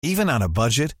Even on a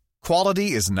budget,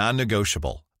 quality is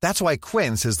non-negotiable. That's why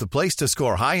Quince is the place to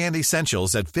score high-end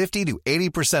essentials at 50 to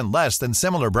 80% less than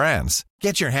similar brands.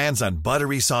 Get your hands on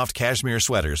buttery soft cashmere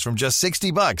sweaters from just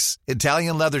 $60,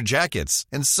 Italian leather jackets,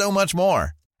 and so much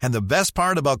more. And the best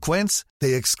part about Quince,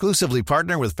 they exclusively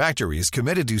partner with factories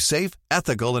committed to safe,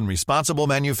 ethical, and responsible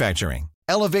manufacturing.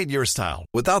 Elevate your style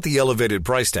without the elevated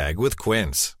price tag with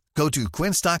Quince. Go to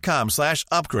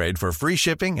quince.com/upgrade for free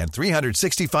shipping and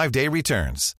 365-day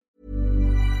returns.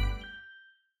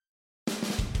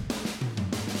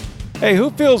 Hey, who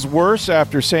feels worse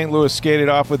after St. Louis skated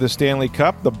off with the Stanley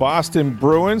Cup? The Boston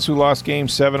Bruins, who lost Game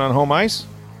 7 on home ice?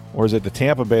 Or is it the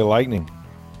Tampa Bay Lightning?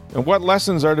 And what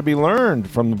lessons are to be learned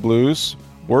from the Blues'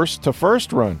 worst to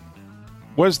first run?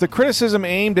 Was the criticism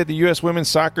aimed at the U.S. women's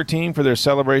soccer team for their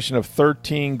celebration of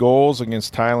 13 goals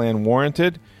against Thailand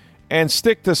warranted? And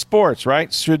stick to sports,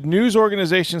 right? Should news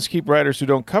organizations keep writers who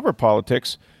don't cover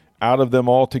politics out of them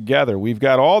altogether? We've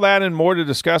got all that and more to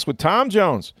discuss with Tom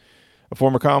Jones, a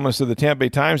former columnist of the Tampa Bay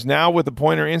Times, now with the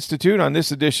Poynter Institute on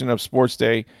this edition of Sports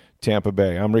Day Tampa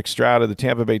Bay. I'm Rick Stroud of the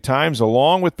Tampa Bay Times,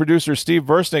 along with producer Steve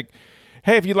Versnick.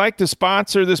 Hey, if you'd like to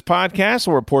sponsor this podcast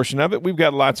or a portion of it, we've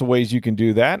got lots of ways you can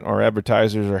do that. Our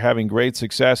advertisers are having great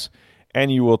success,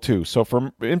 and you will too. So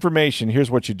for information, here's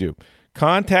what you do.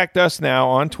 Contact us now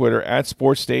on Twitter at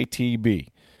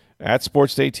SportsDayTB,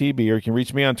 or you can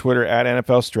reach me on Twitter at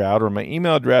NFL Stroud, or my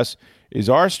email address is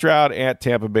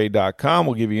rstroud@tampabay.com.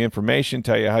 We'll give you information,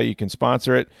 tell you how you can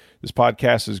sponsor it. This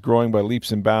podcast is growing by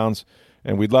leaps and bounds,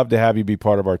 and we'd love to have you be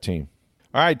part of our team.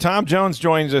 All right, Tom Jones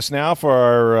joins us now for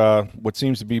our what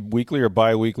seems to be weekly or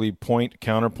bi-weekly point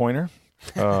counterpointer.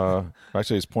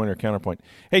 Actually, it's pointer counterpoint.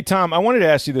 Hey, Tom, I wanted to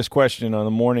ask you this question on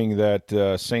the morning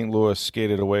that St. Louis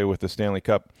skated away with the Stanley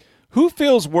Cup. Who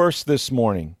feels worse this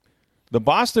morning, the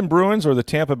Boston Bruins or the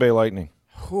Tampa Bay Lightning?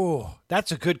 Ooh,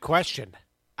 that's a good question.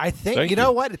 I think, Thank you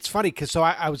know what? It's funny because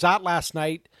I was out last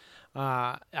night.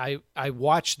 I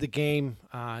watched the game,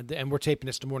 and we're taping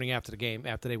this the morning after the game,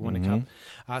 after they won the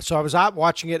Cup. So I was out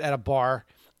watching it at a bar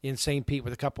in St. Pete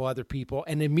with a couple other people,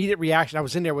 and the immediate reaction, I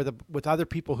was in there with other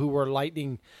people who were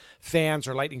Lightning fans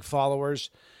or Lightning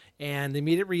followers, and the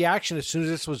immediate reaction as soon as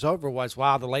this was over was,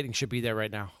 wow, the Lightning should be there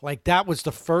right now. Like, that was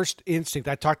the first instinct.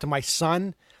 I talked to my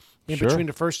son in between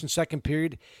the first and second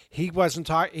period. He wasn't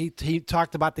talking. He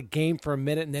talked about the game for a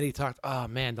minute, and then he talked, oh,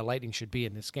 man, the Lightning should be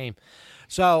in this game.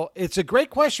 So it's a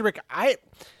great question, Rick. I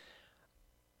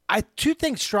two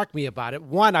things struck me about it.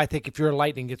 One, I think if you're a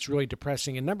Lightning, it's really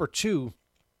depressing. And number two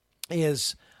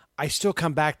is I still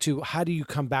come back to, how do you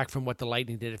come back from what the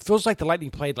Lightning did? It feels like the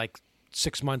Lightning played like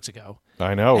 6 months ago.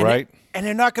 I know, right? And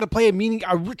they're not going to play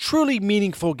a truly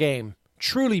meaningful game,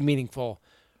 truly meaningful.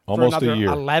 Almost for another a year.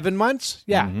 11 months?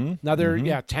 Yeah.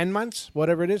 Another 10 months,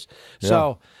 whatever it is. Yeah.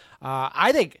 So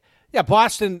I think,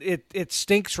 Boston, it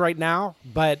stinks right now.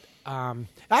 But I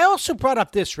also brought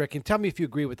up this, Rick, and tell me if you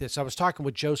agree with this. I was talking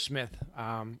with Joe Smith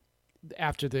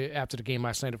after the game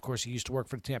last night. Of course, he used to work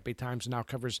for the Tampa Bay Times and now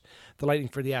covers the Lightning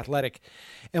for The Athletic.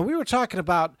 And we were talking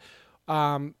about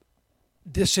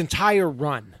this entire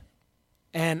run.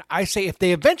 And I say if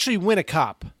they eventually win a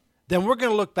cup, then we're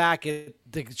going to look back at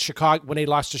the Chicago when they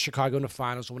lost to Chicago in the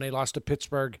finals, when they lost to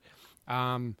Pittsburgh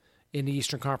in the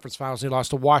Eastern Conference Finals, they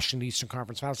lost to Washington in the Eastern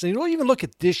Conference Finals. And you'll even look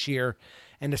at this year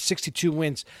and the 62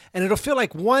 wins, and it'll feel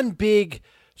like one big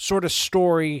sort of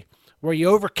story where you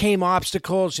overcame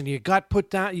obstacles and you got put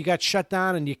down, you got shut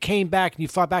down, and you came back and you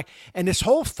fought back. And this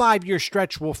whole 5-year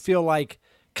stretch will feel like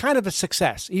kind of a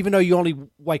success, even though you only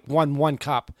won one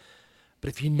cup. But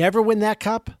if you never win that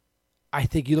cup, I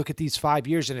think you look at these 5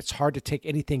 years and it's hard to take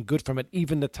anything good from it,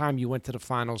 even the time you went to the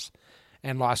finals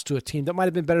and lost to a team that might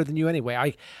have been better than you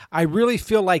anyway. I really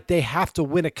feel like they have to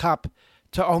win a cup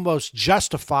to almost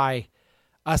justify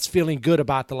us feeling good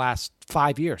about the last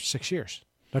 5 years, 6 years.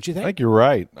 Don't you think? I think you're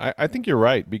right. I think you're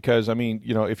right because, I mean,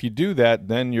 if you do that,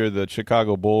 then you're the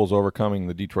Chicago Bulls overcoming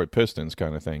the Detroit Pistons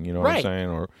kind of thing, you know what I'm saying,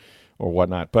 or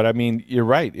whatnot. But, I mean, you're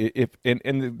right.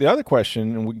 And the other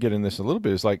question, and we can get in this a little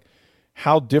bit, is like,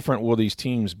 how different will these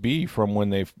teams be from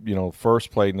when they've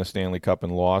first played in the Stanley Cup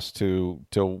and lost till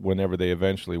whenever they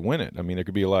eventually win it? I mean, there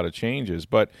could be a lot of changes,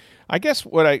 but I guess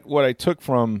what I took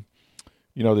from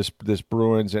this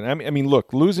Bruins, and I mean,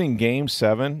 look, losing Game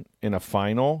 7 in a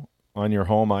final on your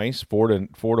home ice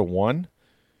 4-1,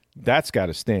 that's got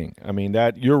to sting. I mean,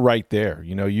 that you're right there.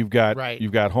 You've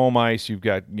got home ice, you've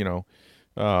got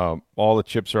all the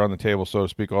chips are on the table, so to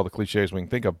speak, all the cliches we can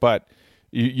think of, but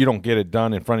you don't get it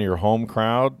done in front of your home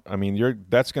crowd. I mean,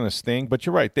 that's going to sting. But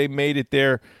you're right. They made it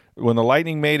there. When the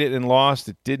Lightning made it and lost,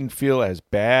 it didn't feel as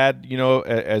bad,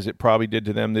 as it probably did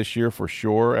to them this year for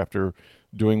sure after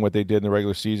doing what they did in the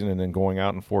regular season and then going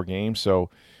out in 4 games. So,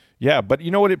 yeah, but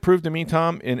you know what it proved to me,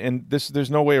 Tom? And there's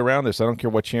no way around this. I don't care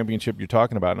what championship you're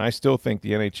talking about, and I still think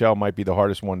the NHL might be the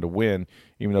hardest one to win,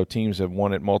 even though teams have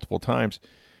won it multiple times,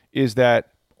 is that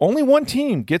only one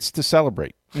team gets to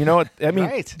celebrate. You know, I mean,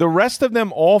 right. The rest of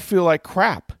them all feel like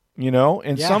crap,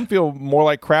 and some feel more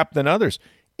like crap than others.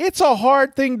 It's a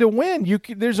hard thing to win.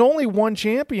 There's only one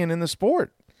champion in the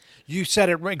sport. You said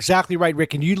it exactly right,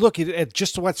 Rick. And you look at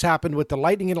just what's happened with the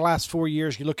Lightning in the last 4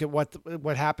 years. You look at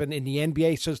what happened in the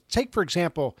NBA. So take, for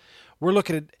example, we're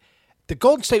looking at the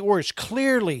Golden State Warriors,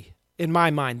 clearly, in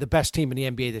my mind, the best team in the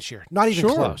NBA this year. Not even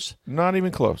close. Not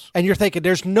even close. And you're thinking,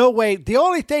 there's no way. The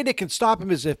only thing that can stop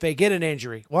them is if they get an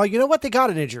injury. Well, you know what? They got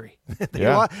an injury.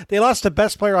 They lost the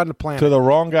best player on the planet. To the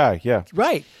wrong guy, yeah.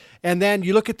 Right. And then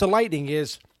you look at the Lightning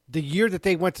is the year that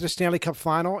they went to the Stanley Cup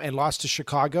final and lost to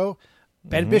Chicago.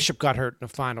 Ben Bishop got hurt in the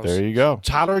finals. There you go.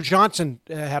 Tyler Johnson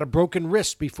had a broken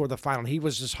wrist before the final. He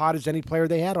was as hot as any player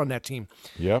they had on that team.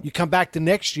 Yep. You come back the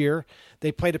next year,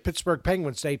 they played the Pittsburgh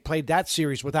Penguins. They played that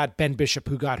series without Ben Bishop,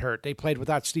 who got hurt. They played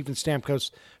without Steven Stamkos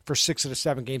for 6 of the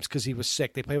 7 games because he was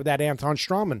sick. They played without Anton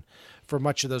Strawman for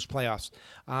much of those playoffs.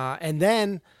 And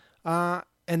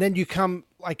then you come,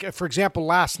 like, for example,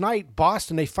 last night,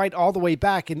 Boston, they fight all the way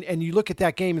back, and you look at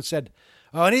that game and said,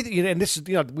 oh, anything, and this is,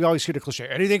 we always hear the cliche,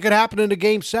 anything could happen in a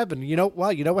game 7. You know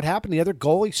what happened? The other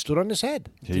goalie stood on his head.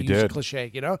 He did. Cliche,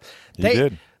 He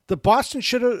did. The Boston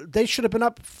should have been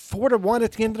up 4-1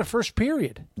 at the end of the first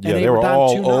period. Yeah, they were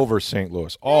all over St.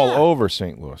 Louis. Over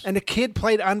St. Louis. And the kid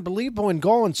played unbelievable in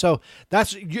goal. And so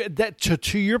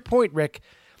to your point, Rick,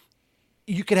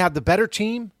 you could have the better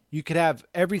team. You could have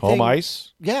everything. Home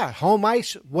ice. Yeah, home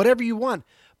ice, whatever you want.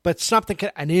 But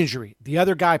an injury, the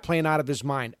other guy playing out of his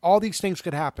mind, all these things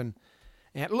could happen.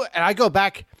 And look, and I go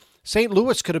back, St.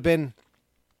 Louis could have been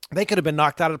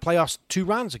knocked out of the playoffs 2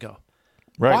 rounds ago.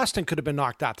 Right. Boston could have been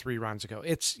knocked out 3 rounds ago.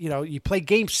 It's, you play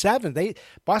game 7.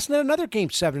 Boston had another game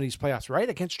 7 in these playoffs, right?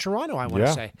 Against Toronto, I want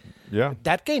to say. Yeah.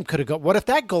 That game could have gone. What if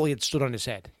that goalie had stood on his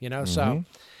head? So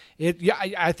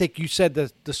I think you said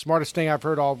the smartest thing I've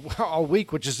heard all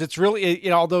week, which is it's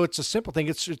really, although it's a simple thing,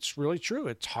 it's really true.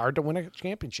 It's hard to win a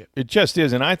championship. It just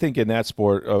is, and I think in that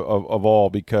sport of all,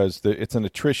 because it's an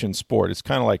attrition sport. It's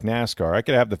kind of like NASCAR. I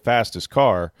could have the fastest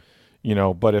car,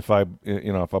 but if I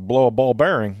blow a ball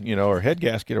bearing, or head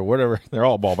gasket or whatever, they're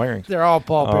all ball bearings. They're all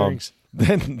ball bearings.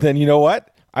 Then you know what?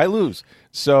 I lose.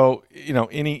 So,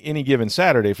 any given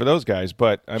Saturday for those guys.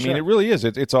 But I mean, it really is.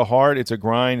 It's a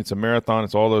grind. It's a marathon.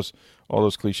 It's all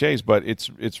those cliches. But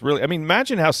it's really. I mean,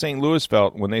 imagine how St. Louis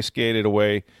felt when they skated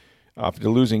away after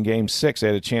losing Game 6. They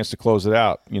had a chance to close it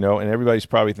out. And everybody's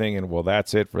probably thinking, well,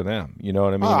 that's it for them. You know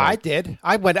what I mean? Oh, I did.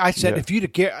 I said if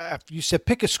you said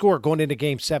pick a score going into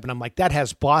Game 7, I'm like, that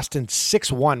has Boston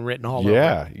 6-1 written all over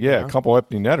it. Yeah, a couple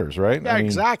empty netters, right? Yeah,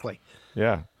 exactly.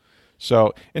 Yeah.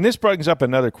 So, and this brings up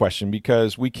another question,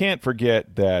 because we can't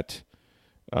forget that,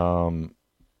 St.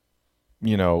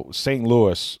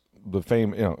 Louis, the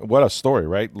fame, what a story,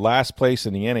 right? Last place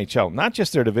in the NHL, not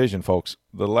just their division, folks,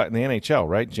 in the NHL,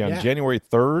 right? January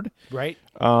 3rd. Right.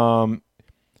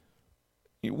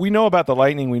 We know about the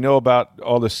Lightning. We know about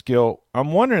all the skill.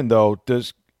 I'm wondering, though, do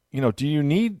you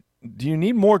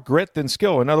need more grit than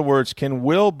skill? In other words, can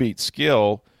will beat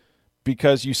skill?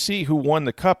 Because you see who won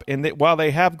the cup, and while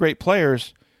they have great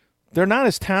players, they're not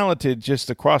as talented just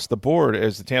across the board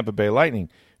as the Tampa Bay Lightning.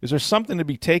 Is there something to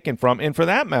be taken from? And for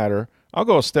that matter, I'll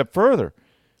go a step further.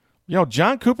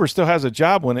 John Cooper still has a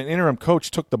job when an interim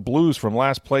coach took the Blues from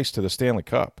last place to the Stanley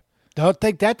Cup. Don't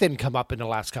think that didn't come up in the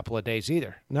last couple of days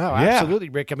either. No, absolutely,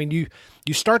 Rick. I mean, you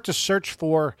start to search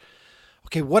for,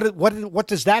 okay, what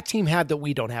does that team have that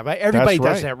we don't have? Everybody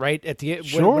does that, right? At the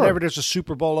whenever there's a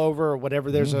Super Bowl over, or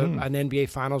whatever there's an NBA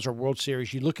Finals or World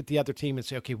Series, you look at the other team and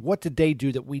say, okay, what did they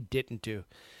do that we didn't do?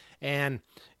 And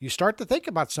you start to think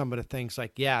about some of the things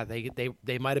like, yeah,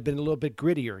 they might have been a little bit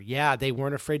grittier. Yeah, they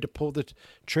weren't afraid to pull the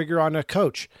trigger on a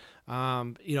coach.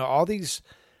 All these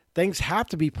things have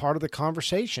to be part of the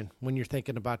conversation when you're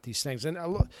thinking about these things. And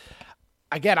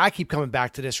again, I keep coming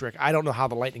back to this, Rick. I don't know how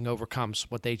the Lightning overcomes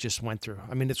what they just went through.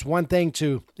 I mean, it's one thing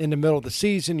to, in the middle of the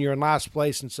season, you're in last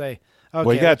place and say, okay,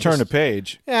 well, you got to turn the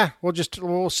page. Yeah,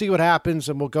 we'll see what happens,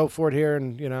 and we'll go for it here.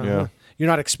 And, you're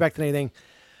not expecting anything.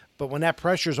 But when that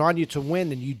pressure's on you to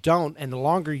win and you don't, and the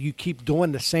longer you keep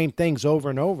doing the same things over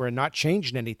and over and not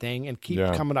changing anything and keep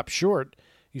coming up short,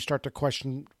 you start to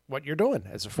question what you're doing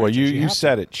as a franchise. Well, you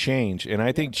said it, change. And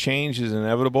I think change is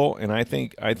inevitable, and I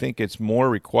think it's more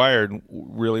required,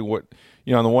 really. What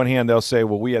on the one hand, they'll say,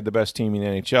 well, we had the best team in the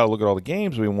NHL. Look at all the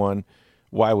games we won.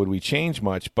 Why would we change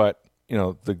much? But,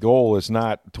 the goal is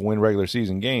not to win regular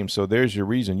season games. So there's your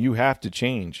reason. You have to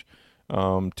change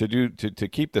to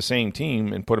keep the same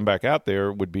team and put them back out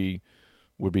there would be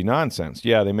nonsense.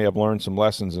 Yeah, they may have learned some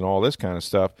lessons and all this kind of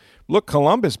stuff. Look,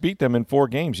 Columbus beat them in 4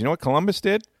 games. You know what Columbus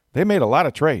did? They made a lot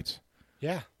of trades.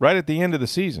 Yeah. Right at the end of the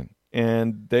season.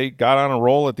 And they got on a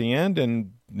roll at the end,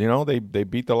 and, they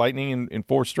beat the Lightning in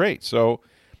 4 straight. So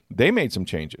they made some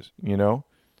changes,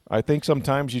 I think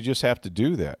sometimes you just have to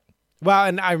do that. Well,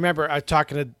 and I remember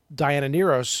talking to Diana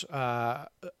Neros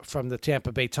from the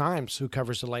Tampa Bay Times, who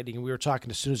covers the Lightning, and we were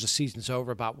talking as soon as the season's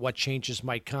over about what changes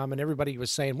might come, and everybody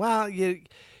was saying, well, you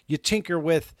tinker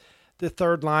with the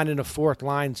third line and the fourth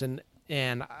lines, and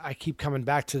I keep coming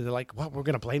back to we're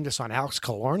going to blame this on Alex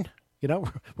Killorn?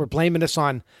 We're blaming this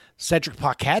on Cedric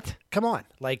Paquette? Come on.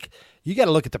 You got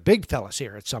to look at the big fellas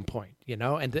here at some point,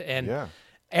 and yeah.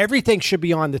 Everything should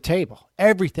be on the table.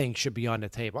 Everything should be on the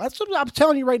table. That's what I'm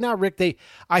telling you right now, Rick.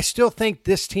 I still think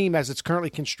this team, as it's currently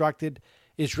constructed,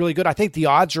 is really good. I think the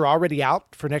odds are already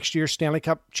out for next year's Stanley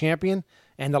Cup champion,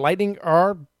 and the Lightning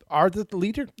are the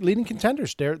leading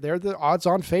contenders. They're the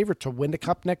odds-on favorite to win the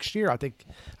Cup next year. I think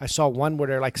I saw one where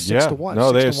they're 6-1.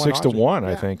 No, they're 6-1.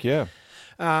 I think. Yeah.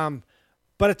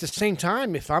 But at the same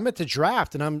time, if I'm at the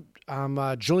draft and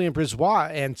I'm Julien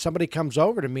Brisebois, and somebody comes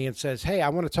over to me and says, "Hey, I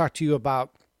want to talk to you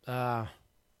about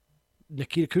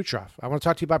Nikita Kucherov. I want to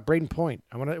talk to you about Braden Point.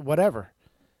 I want to whatever."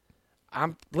 I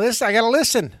got to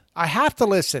listen. I have to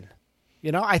listen.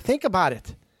 I think about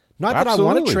it. Not that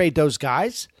Absolutely. I want to trade those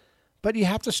guys, but you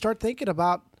have to start thinking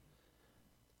about,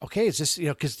 okay, is this,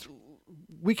 because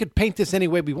we could paint this any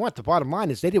way we want. The bottom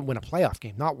line is they didn't win a playoff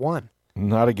game, not one.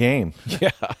 Not a game. Yeah.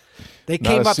 They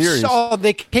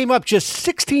came up just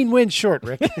 16 wins short,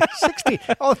 Rick. 16.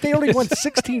 Oh, if they only won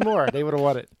 16 more, they would have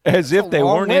won it. As if they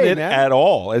weren't in it at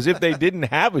all. As if they didn't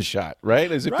have a shot, right?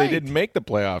 As if they didn't make the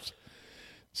playoffs.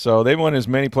 So they won as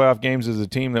many playoff games as a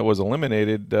team that was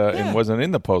eliminated and wasn't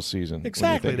in the postseason.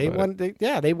 Exactly. They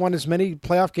won as many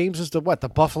playoff games as the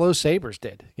Buffalo Sabres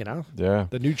did, Yeah.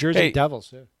 The New Jersey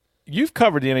Devils. Yeah. You've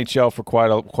covered the NHL for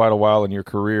quite a while in your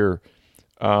career.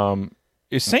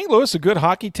 Is St. Louis a good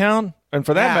hockey town? And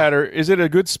for that matter, is it a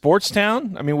good sports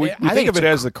town? I mean, we think of it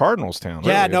as the Cardinals town.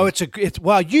 Yeah, really. No,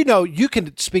 well, you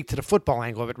can speak to the football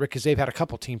angle of it, Rick, because they've had a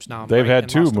couple teams now. They've had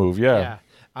 2 move, yeah.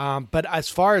 But as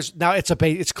far as now,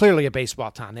 it's clearly a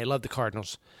baseball town. They love the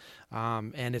Cardinals,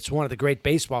 and it's one of the great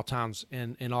baseball towns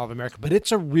in all of America. But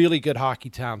it's a really good hockey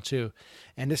town too.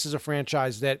 And this is a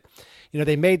franchise that,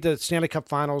 they made the Stanley Cup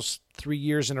Finals 3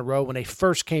 years in a row when they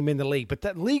first came in the league. But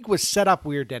that league was set up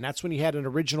weird then. That's when you had an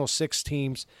original 6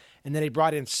 teams, and then they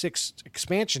brought in 6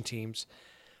 expansion teams.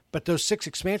 But those 6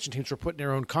 expansion teams were put in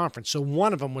their own conference, so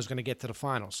one of them was going to get to the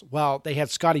finals. Well, they had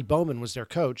Scotty Bowman was their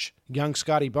coach, young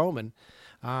Scotty Bowman.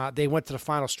 They went to the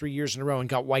finals 3 years in a row and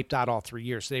got wiped out all 3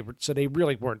 years. So they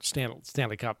really weren't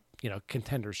Stanley Cup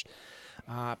contenders.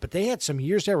 But they had some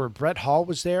years there where Brett Hall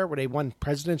was there, where they won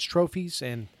President's trophies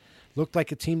and looked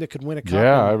like a team that could win a cup.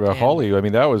 Yeah, Hawley. I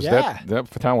mean, that was that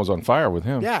town was on fire with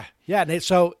him. Yeah, yeah.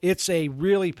 So it's a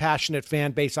really passionate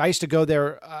fan base. I used to go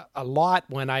there a lot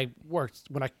when I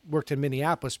worked in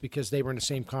Minneapolis because they were in the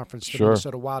same conference, the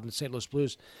Minnesota Wild and the St. Louis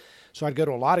Blues. So I'd go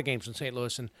to a lot of games in St.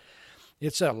 Louis, and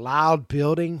it's a loud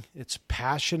building. It's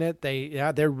passionate.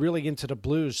 They're really into the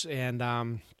Blues,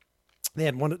 and they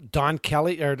had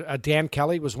Dan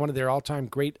Kelly was one of their all-time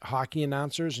great hockey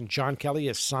announcers, and John Kelly,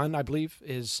 his son, I believe,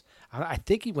 I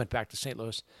think he went back to St.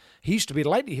 Louis. He used to be the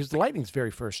Lightning. He was the Lightning's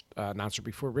very first announcer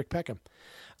before Rick Peckham.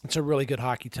 It's a really good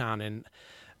hockey town, and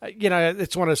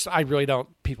it's one of those, I really don't.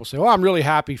 People say, "Oh, I'm really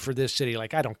happy for this city."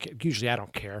 Like I don't care. Usually, I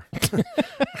don't care.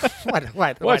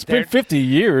 Well, it's been 50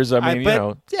 years. I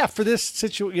mean, yeah, for this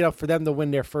situation, for them to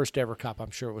win their first ever cup,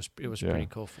 I'm sure it was pretty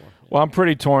cool for them. Well, I'm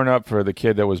pretty torn up for the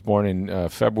kid that was born in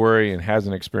February and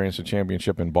hasn't experienced a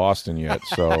championship in Boston yet.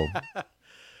 So.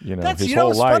 That's, his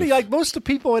whole it's life. funny. Like most of the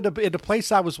people in the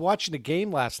place I was watching the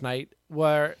game last night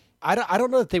were, I don't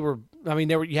know that they were. I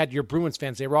mean, you had your Bruins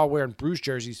fans. They were all wearing Bruins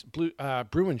jerseys,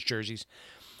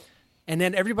 and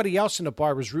then everybody else in the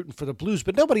bar was rooting for the Blues,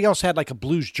 but nobody else had like a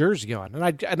Blues jersey on.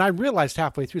 And I realized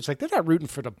halfway through, it's like they're not rooting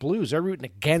for the Blues; they're rooting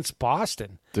against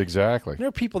Boston. Exactly. And there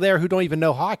are people there who don't even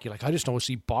know hockey. Like I just don't want to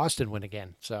see Boston win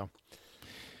again. So.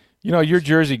 You're a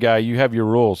jersey guy. You have your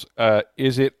rules.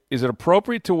 Is it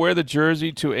appropriate to wear the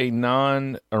jersey to a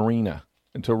non-arena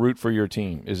and to root for your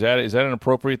team? Is that an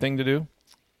appropriate thing to do?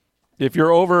 If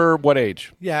you're over what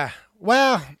age? Yeah.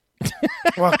 Well,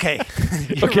 okay.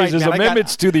 Okay, right, there's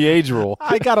amendments to the age rule.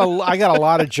 I got a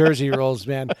lot of jersey rules,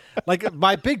 man. Like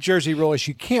my big jersey rule is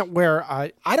you can't wear.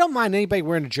 I don't mind anybody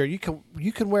wearing a jersey.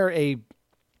 You can wear a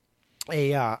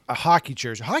a hockey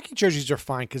jersey. Hockey jerseys are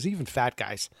fine because even fat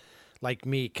guys like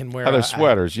me can wear. They're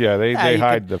sweaters. They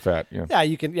hide the fat. Yeah. Yeah,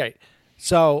 you can. Yeah.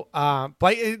 So,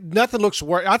 but nothing looks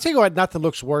worse. I'll tell you what, nothing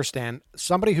looks worse than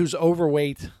somebody who's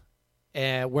overweight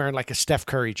and wearing like a Steph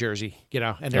Curry jersey,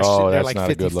 and they're like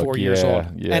 54 years old.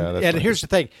 Yeah, and here's the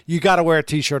thing: you got to wear a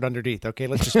t-shirt underneath. Okay,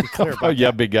 let's just be clear about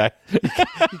that. Big guy.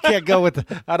 You can't go with.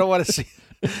 I don't want to see.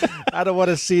 I don't want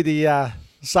to see the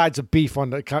sides of beef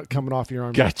coming off your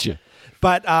arm. Gotcha.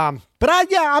 But I'm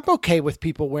okay with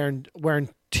people wearing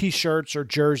t-shirts or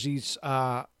jerseys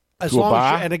as long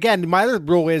as. And again, my other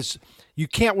rule is you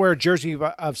can't wear a jersey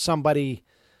of somebody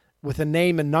with a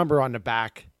name and number on the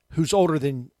back who's younger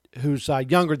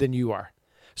than you are.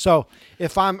 So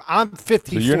if I'm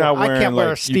 54, so you're not wearing, I can't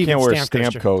wear a Steven you can't wear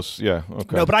Stamkos. Yeah,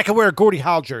 okay. No, but I can wear a Gordie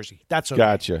Howe jersey. That's okay.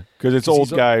 Gotcha. Because it's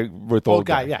old guy with old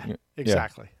guy. Yeah,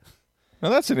 exactly. Now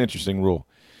that's an interesting rule.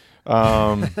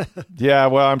 Yeah,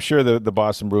 well, I'm sure the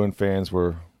Boston Bruin fans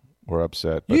were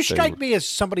upset. You strike me as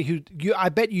somebody who I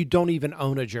bet you don't even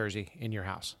own a jersey in your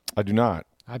house. I do not.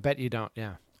 I bet you don't.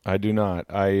 Yeah, I do not.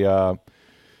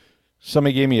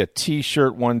 Somebody gave me a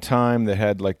T-shirt one time that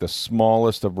had like the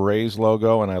smallest of Rays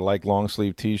logo, and I like long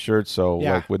sleeve T-shirts. So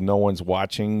like when no one's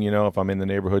watching, if I'm in the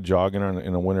neighborhood jogging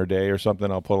in a winter day or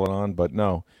something, I'll pull it on. But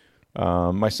no,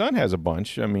 my son has a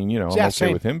bunch. I mean, I'm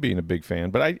okay with him being a big fan.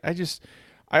 But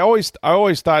I always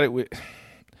thought it would.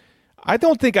 I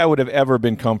don't think I would have ever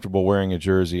been comfortable wearing a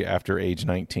jersey after age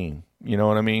 19. You know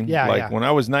what I mean? Yeah. When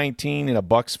I was 19 and a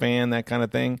Bucks fan, that kind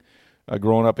of thing.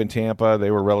 Growing up in Tampa,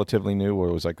 they were relatively new, where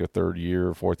it was like the third year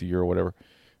or fourth year or whatever.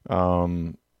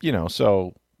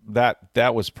 So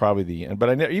that was probably the end.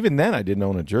 But even then, I didn't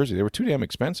own a jersey. They were too damn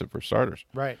expensive for starters.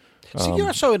 Right. So you're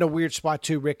also in a weird spot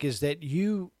too, Rick, is that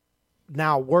you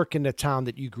now work in the town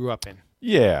that you grew up in.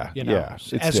 Yeah,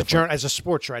 as a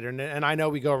sports writer, and I know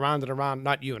we go around and around.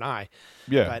 Not you and I.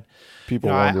 Yeah. But people.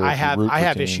 I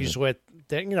have issues with.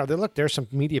 There's some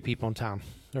media people in town.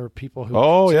 There are people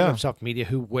who themselves media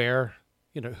who wear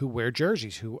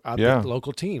jerseys of the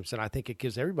local teams, and I think it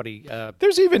gives everybody.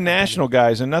 There's even national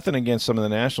guys, and nothing against some of the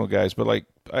national guys, but like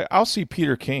I'll see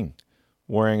Peter King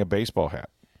wearing a baseball hat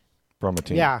from a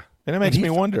team. Yeah, and it makes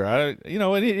me wonder.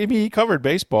 He covered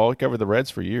baseball. He covered the Reds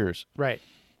for years. Right.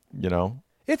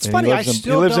 It's funny.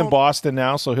 He lives in Boston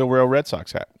now, so he'll wear a Red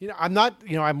Sox hat. I'm not.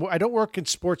 I don't work in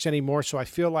sports anymore, so I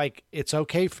feel like it's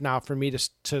okay for me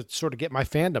to sort of get my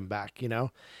fandom back. And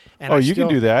you can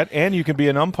do that, and you can be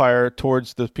an umpire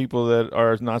towards the people that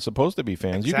are not supposed to be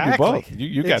fans. Exactly. You can do both.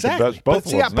 You got the both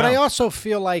worlds now. But I also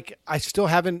feel like I still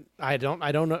haven't. I don't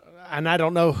know, and I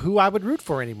don't know who I would root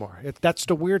for anymore. That's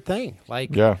the weird thing.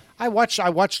 I watch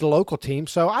the local team,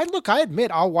 so I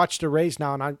admit I'll watch the Rays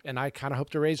now, and I kind of hope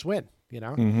the Rays win.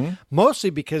 Mostly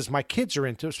because my kids are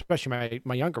into it, especially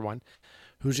my younger one,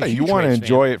 who's a huge you want to Rays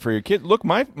enjoy fan. it for your kid. Look,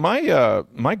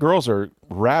 my girls are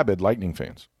rabid Lightning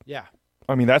fans. Yeah,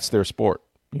 I mean that's their sport,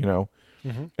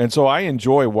 Mm-hmm. and so I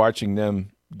enjoy watching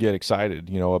them get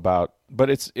excited, about. But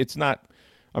it's not.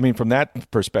 I mean, from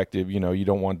that perspective, you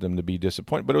don't want them to be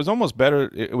disappointed. But it was almost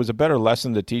better. It was a better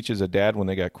lesson to teach as a dad when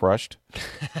they got crushed.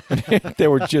 They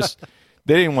were just.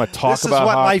 They didn't want to talk about This is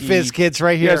what hockey. life is, kids,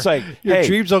 right here. Yeah, it's like, your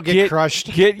dreams will get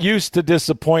crushed. Get used to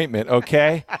disappointment,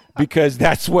 okay? Because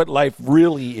that's what life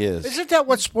really is. Isn't that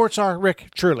what sports are, Rick?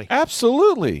 Truly.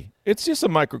 Absolutely. It's just a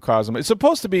microcosm. It's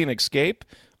supposed to be an escape.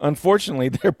 Unfortunately,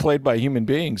 they're played by human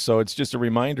beings, so it's just a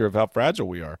reminder of how fragile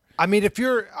we are. I mean,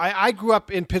 I grew up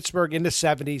in Pittsburgh in the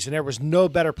 70s, and there was no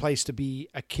better place to be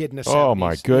a kid in the 70s. Oh,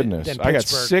 my goodness. Than I got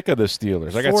sick of the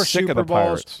Steelers. I got sick of the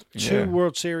Pirates. 2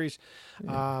 World Series.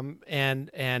 And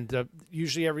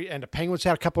usually the Penguins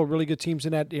had a couple of really good teams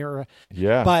in that era.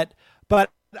 Yeah. But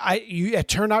it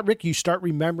turned out, Rick, you start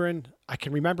remembering. I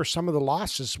can remember some of the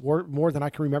losses more than I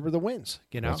can remember the wins.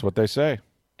 That's what they say.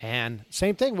 And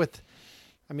same thing with,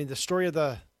 the story of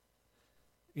the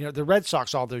Red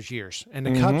Sox all those years and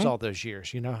the Cubs all those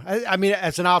years. I mean,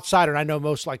 as an outsider, and I know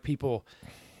most people.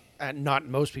 Not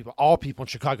most people, all people in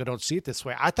Chicago don't see it this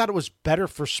way. I thought it was better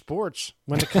for sports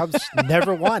when the Cubs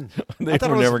never won. They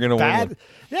were never going to win.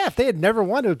 Yeah, if they had never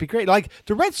won, it would be great. Like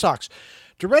the Red Sox.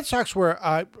 The Red Sox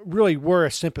really were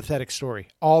a sympathetic story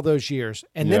all those years.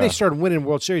 And then they started winning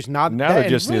World Series. Now they're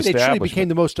just the establishment. They truly became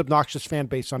the most obnoxious fan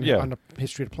base on the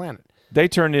history of the planet. They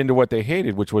turned into what they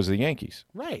hated, which was the Yankees.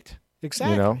 Right.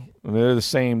 Exactly. They're the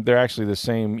same. They're actually the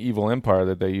same evil empire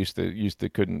that they used to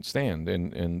couldn't stand,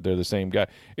 and they're the same guy.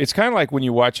 It's kind of like when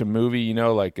you watch a movie,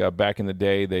 like back in the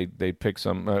day, they pick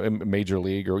some Major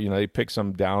League, or they pick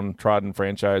some downtrodden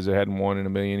franchise that hadn't won in a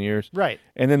million years, right?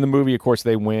 And then the movie, of course,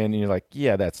 they win, and you're like,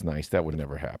 yeah, that's nice. That would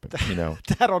never happen,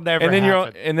 That'll never. And then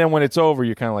happen. and then when it's over,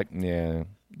 you're kind of like, yeah.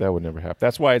 That would never happen.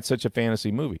 That's why it's such a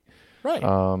fantasy movie. Right.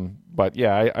 But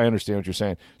yeah, I understand what you're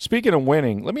saying. Speaking of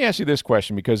winning, let me ask you this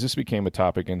question because this became a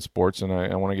topic in sports, and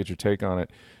I want to get your take on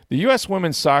it. The U.S.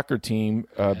 women's soccer team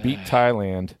beat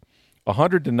Thailand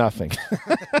 100-0.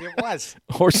 It was.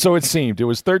 Or so it seemed. It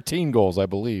was 13 goals, I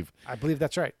believe. I believe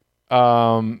that's right.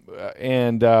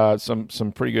 And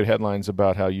some pretty good headlines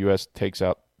about how U.S. takes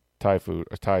out Thai food,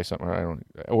 or Thai something. I don't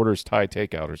know, orders Thai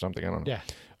takeout or something. I don't know.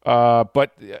 Yeah.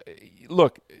 But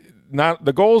look, not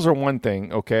the goals are one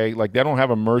thing. Okay, like they don't have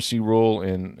a mercy rule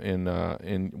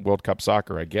in World Cup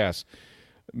soccer, I guess.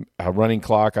 A running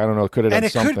clock. I don't know. Could have done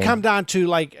something. And it could come down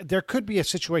to there could be a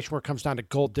situation where it comes down to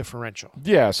goal differential.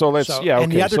 Yeah. So let's. Okay.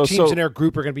 And the other teams in their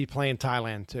group are going to be playing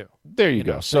Thailand too. There you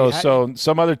go. So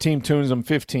some other team tunes them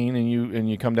 15, and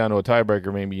you come down to a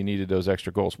tiebreaker. Maybe you needed those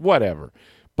extra goals. Whatever.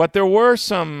 But there were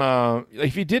some.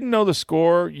 If you didn't know the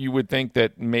score, you would think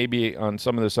that maybe on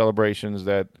some of the celebrations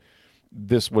that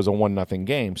this was a 1-0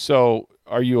 game. So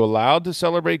are you allowed to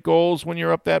celebrate goals when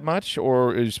you're up that much, or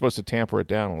are you supposed to tamper it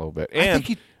down a little bit?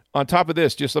 And on top of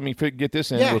this, just let me get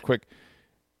this in real quick.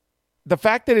 The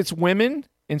fact that it's women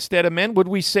instead of men, would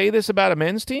we say this about a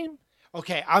men's team?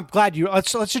 Okay, I'm glad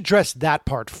let's address that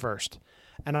part first.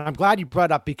 And I'm glad you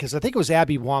brought up because I think it was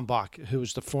Abby Wambach who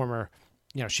was the former,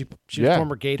 she was a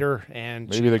former Gator and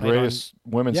maybe the greatest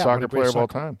women's soccer player of all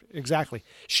time. Exactly.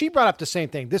 She brought up the same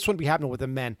thing. This wouldn't be happening with the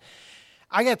men.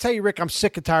 I got to tell you, Rick, I'm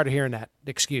sick and tired of hearing that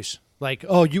excuse. Like,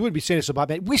 oh, you would be saying this about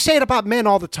men. We say it about men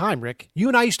all the time, Rick. You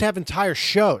and I used to have entire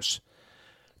shows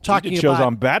talking about shows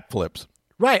on bat flips.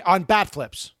 Right, on bat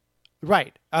flips.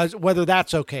 Right. Whether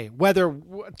that's okay. Whether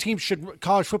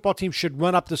college football teams should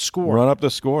run up the score. Run up the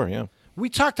score, yeah. We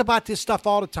talked about this stuff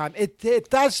all the time. It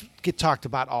does get talked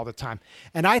about all the time.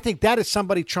 And I think that is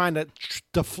somebody trying to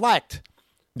deflect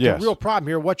the real problem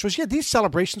here, which was, these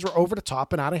celebrations were over the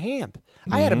top and out of hand.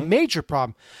 Mm-hmm. I had a major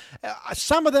problem.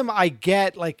 Some of them I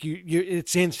get, like you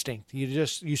it's instinct.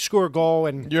 You score a goal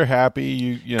and you're happy.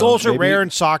 You goals are rare in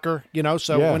soccer,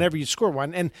 so whenever you score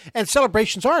one, and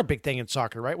celebrations are a big thing in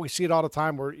soccer, right? We see it all the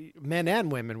time where men and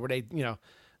women where they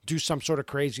do some sort of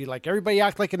crazy, like everybody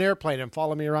act like an airplane and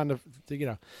follow me around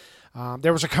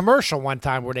there was a commercial one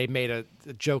time where they made a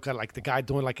joke of like the guy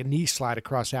doing like a knee slide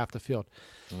across half the field.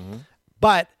 Mm-hmm.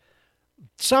 But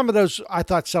some of those, I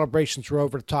thought celebrations were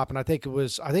over the top, and I think it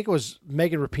was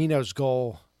Megan Rapinoe's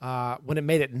goal when it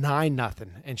made it 9-0,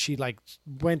 and she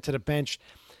went to the bench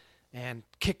and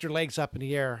kicked her legs up in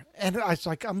the air, and I was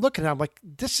like, I'm looking at it, I'm like,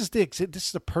 this is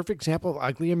the perfect example of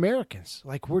ugly Americans.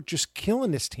 Like, we're just killing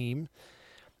this team.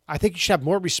 I think you should have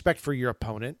more respect for your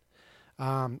opponent.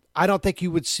 I don't think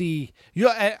you would see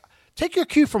take your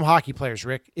cue from hockey players,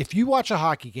 Rick. If you watch a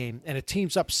hockey game and a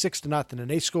team's up 6-0 and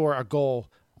they score a goal,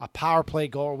 a power play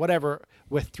goal or whatever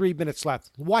with 3 minutes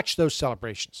left, watch those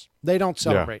celebrations. They don't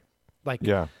celebrate like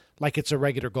it's a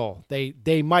regular goal.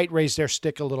 They might raise their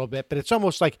stick a little bit, but it's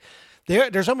almost like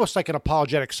there's almost like an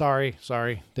apologetic. Sorry,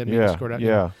 didn't mean to score that.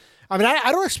 Yeah. I mean,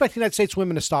 I don't expect the United States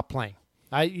women to stop playing.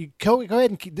 You go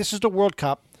ahead and this is the World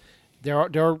Cup.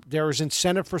 There is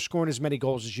incentive for scoring as many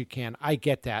goals as you can. I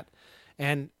get that,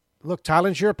 and. Look,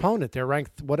 Thailand's your opponent. They're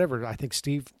ranked whatever. I think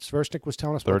Steve Sverchnik was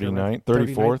telling us 39th,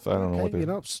 34th. I don't know what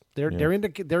they're in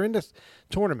the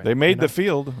tournament. They made the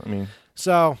field. I mean,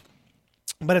 so,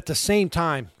 but at the same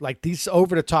time, like these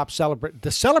over the top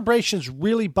the celebrations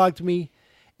really bugged me,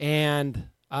 and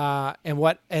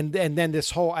then this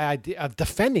whole idea of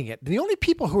defending it. The only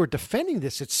people who are defending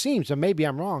this, it seems, and maybe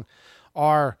I'm wrong,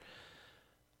 are.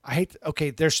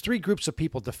 There's 3 groups of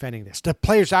people defending this. The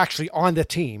players actually on the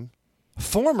team.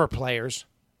 Former players,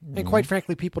 and quite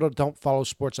frankly, people that don't follow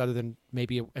sports other than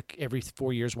maybe every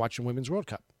 4 years watching Women's World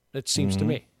Cup. It seems to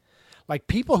me. Like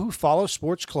people who follow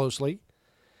sports closely,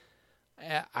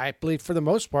 I believe for the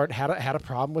most part had a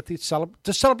problem with the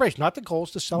celebration, not the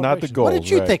goals, the celebration. Not the goals. What did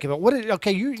you think of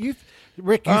it?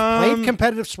 Rick, you've played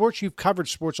competitive sports. You've covered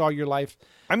sports all your life.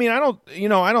 I mean,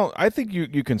 I think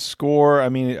you can score. I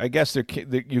mean, I guess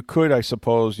you could, I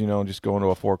suppose, just go into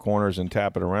a 4 corners and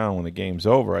tap it around when the game's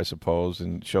over, I suppose,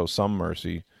 and show some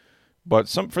mercy. But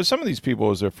for some of these people, it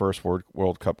was their first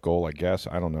World Cup goal, I guess.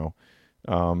 I don't know.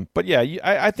 But yeah,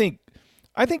 I think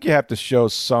you have to show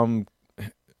some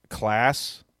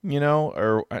class,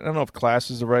 or I don't know if class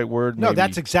is the right word. No,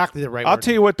 that's exactly the right word. I'll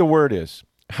tell you what the word is.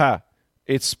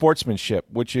 It's sportsmanship,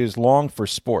 which is long for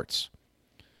sports.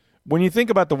 When you think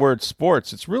about the word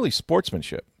sports, it's really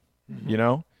sportsmanship,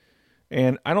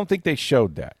 And I don't think they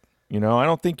showed that. I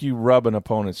don't think you rub an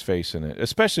opponent's face in it,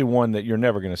 especially one that you're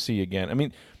never going to see again. I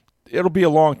mean, it'll be a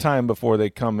long time before they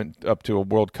come up to a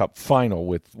World Cup final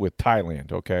with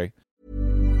Thailand, okay?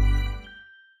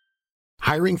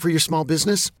 Hiring for your small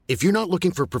business? If you're not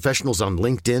looking for professionals on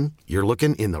LinkedIn, you're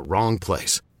looking in the wrong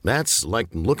place. That's like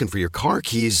looking for your car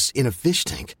keys in a fish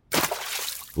tank.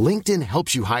 LinkedIn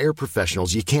helps you hire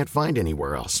professionals you can't find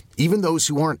anywhere else, even those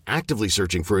who aren't actively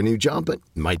searching for a new job but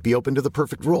might be open to the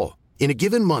perfect role. In a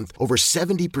given month, over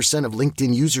 70% of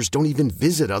LinkedIn users don't even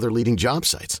visit other leading job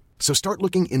sites. So start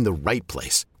looking in the right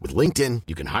place. With LinkedIn,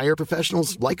 you can hire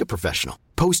professionals like a professional.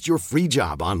 Post your free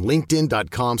job on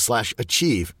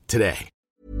linkedin.com/achieve today.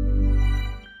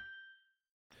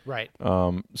 Right.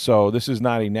 So this is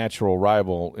not a natural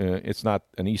rival. It's not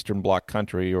an Eastern Bloc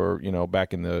country or,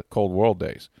 back in the Cold War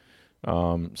days.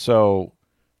 So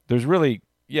there's really,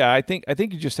 I think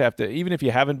you just have to, even if you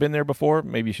haven't been there before,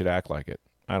 maybe you should act like it.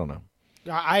 I don't know.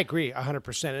 I agree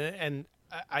 100%. And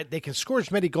they can score as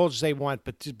many goals as they want,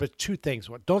 but two things.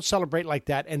 Don't celebrate like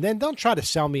that. And then don't try to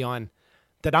sell me on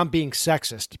that I'm being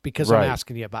sexist because I'm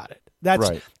asking you about it.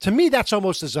 To me, that's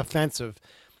almost as offensive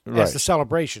as the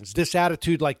celebrations. This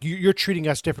attitude, like you're treating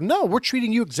us different. No, we're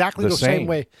treating you exactly the same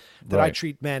way that I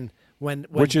treat men.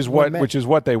 Which is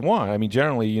what they want. I mean,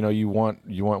 generally, you want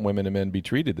women and men to be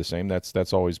treated the same.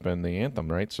 That's always been the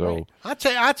anthem, right? So I'll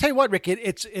tell you what, Rick.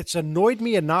 It's annoyed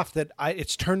me enough that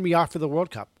it's turned me off for the World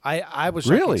Cup. I was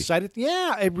really excited.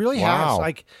 Yeah, it really has.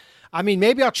 Like, I mean,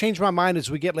 maybe I'll change my mind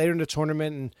as we get later in the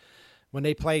tournament and when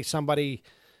they play somebody.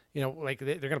 Like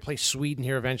they're going to play Sweden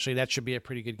here eventually. That should be a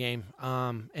pretty good game.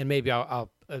 And maybe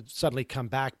I'll suddenly come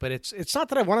back. But it's not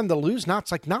that I want them to lose. Now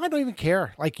it's like, no, I don't even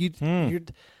care. Like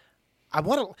I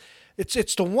want to.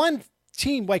 It's the one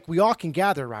team like we all can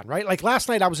gather around, right? Like last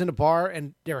night I was in a bar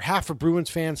and there were half of Bruins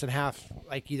fans and half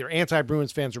like either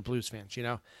anti-Bruins fans or Blues fans.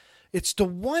 It's the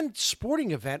one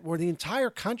sporting event where the entire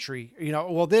country,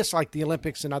 this like the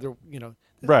Olympics and other,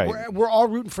 right. We're all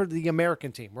rooting for the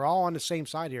American team. We're all on the same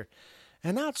side here.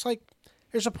 And now it's like,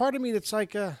 there's a part of me that's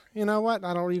like, you know what?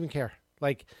 I don't even care.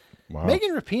 Like,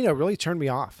 Megan Rapinoe really turned me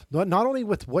off. Not only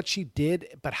with what she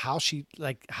did, but how she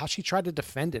tried to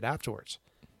defend it afterwards.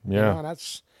 Yeah,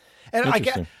 that's. And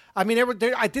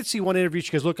I did see one interview.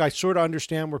 She goes, "Look, I sort of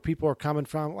understand where people are coming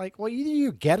from. Like, well, either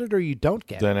you get it or you don't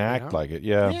get it. Then act like it.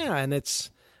 Yeah. Yeah, and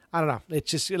it's. I don't know.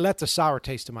 It left a sour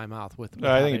taste in my mouth with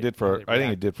I think it did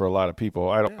for a lot of people.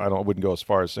 I wouldn't go as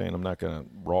far as saying I'm not going to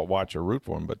watch or root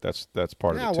for them, but that's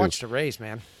part of it too. Watch the Rays,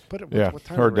 man. What time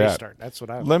heard did the Rays that. start? That's what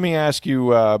I. Let me ask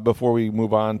you before we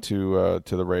move on to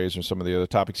the Rays or some of the other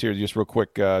topics here, just real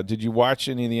quick. Did you watch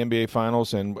any of the NBA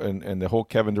Finals and the whole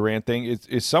Kevin Durant thing?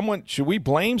 Is someone? Should we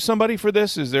blame somebody for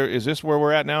this? Is this where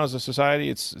we're at now as a society?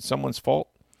 It's someone's fault.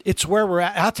 It's where we're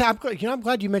at. I'm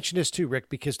glad you mentioned this too, Rick,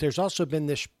 because there's also been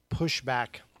this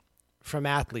pushback from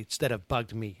athletes that have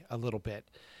bugged me a little bit.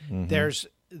 Mm-hmm.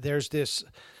 There's this.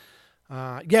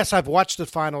 Yes, I've watched the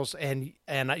finals, and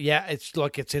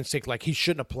it's instinct. Like he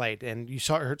shouldn't have played, and you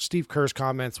heard Steve Kerr's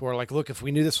comments were like, "Look, if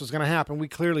we knew this was going to happen, we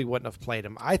clearly wouldn't have played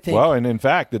him." I think. Well, and in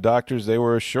fact, the doctors they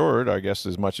were assured, I guess,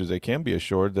 as much as they can be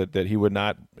assured, that he would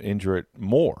not injure it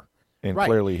more, and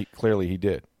clearly he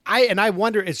did. I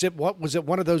wonder, was it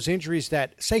one of those injuries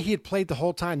that, say he had played the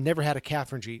whole time, never had a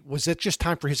calf injury? Was it just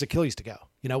time for his Achilles to go?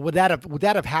 Would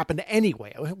that have happened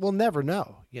anyway? We'll never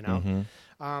know.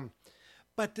 Mm-hmm.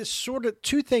 But this sort of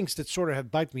two things that sort of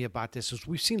have bugged me about this is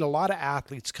we've seen a lot of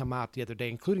athletes come out the other day,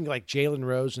 including like Jalen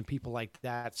Rose and people like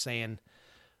that, saying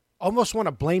almost want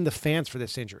to blame the fans for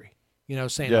this injury.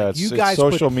 Saying you guys it's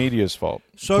social media's fault.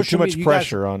 Put too much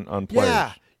pressure on players.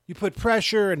 Yeah. You put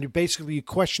pressure, and you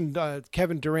questioned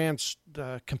Kevin Durant's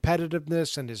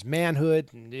competitiveness and his manhood.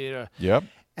 And, yep,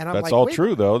 and that's all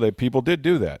true, though. People did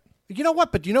do that. You know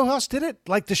what? But you know who else did it?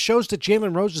 Like the shows that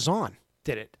Jalen Rose is on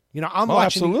did it. I'm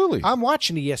watching. Absolutely. I'm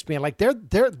watching ESPN. Like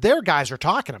their guys are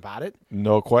talking about it.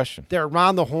 No question. They're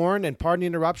around the horn and Pardon the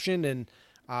Interruption and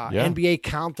NBA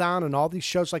Countdown and all these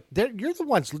shows. Like you're the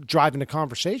ones driving the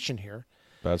conversation here.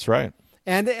 That's right.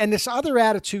 And this other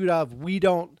attitude of we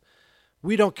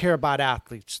don't care about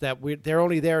athletes, that they're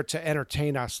only there to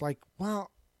entertain us. Like, well,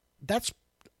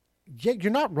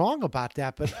 you're not wrong about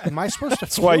that, but am I supposed to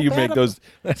That's why you make those.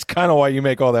 That's kind of why you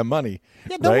make all that money.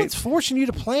 Yeah, no one's forcing you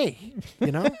to play,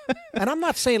 And I'm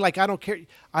not saying like I don't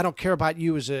care about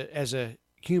you as a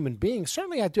human being.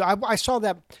 Certainly I do. I saw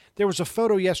that there was a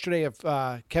photo yesterday of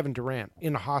Kevin Durant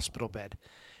in a hospital bed,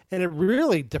 and it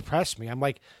really depressed me. I'm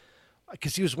like,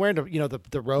 because he was wearing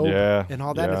the robe and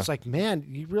all that. Yeah. It's like, man,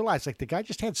 you realize like the guy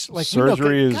just had like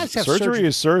surgery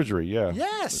is surgery. Yeah.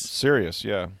 Yes. It's serious.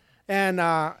 Yeah. And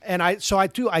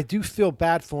I do feel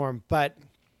bad for him, but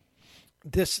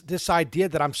this idea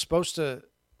that I'm supposed to.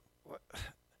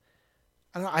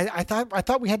 I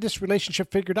thought we had this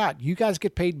relationship figured out. You guys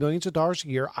get paid millions of dollars a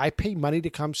year. I pay money to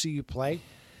come see you play.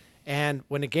 And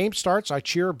when the game starts, I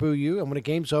cheer or boo you. And when the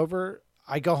game's over,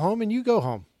 I go home and you go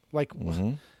home. Like,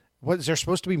 what is there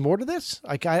supposed to be more to this?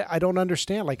 Like, I don't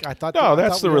understand. Like, I thought. No,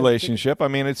 that's the relationship. I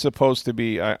mean, it's supposed to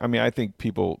be. I mean, I think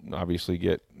people obviously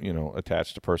get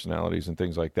attached to personalities and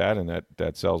things like that, and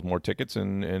that sells more tickets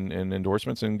and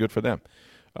endorsements, and good for them.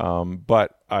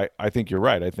 But I think you're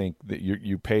right. I think that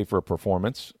you pay for a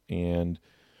performance and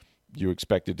you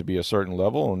expect it to be a certain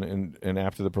level, and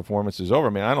after the performance is over, I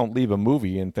mean, I don't leave a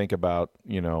movie and think about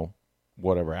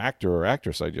whatever actor or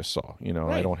actress I just saw.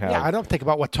 Right. I don't have. Yeah, I don't think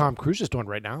about what Tom Cruise is doing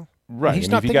right now. Right. He's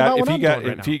not thinking about what I'm doing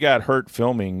right now. If he got hurt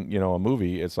filming, a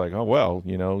movie, it's like, oh well,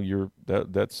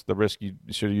 that's the risk you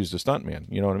should have used a stuntman.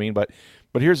 You know what I mean? But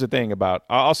here's the thing about.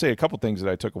 I'll say a couple things that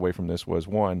I took away from this was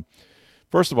one.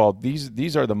 First of all,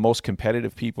 these are the most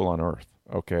competitive people on earth.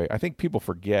 Okay, I think people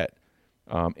forget.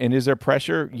 And is there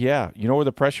pressure? Yeah. You know where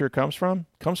the pressure comes from?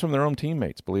 It comes from their own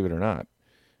teammates, believe it or not.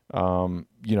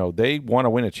 They want to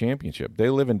win a championship. They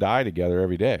live and die together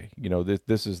every day.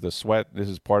 This is the sweat. This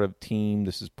is part of team.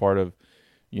 This is part of,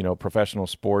 professional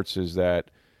sports is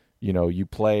that, you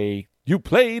play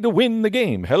to win the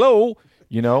game. Hello,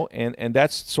 and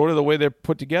that's sort of the way they're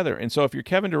put together. And so if you're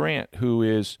Kevin Durant, who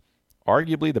is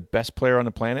arguably the best player on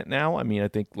the planet now, I mean, I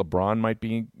think LeBron might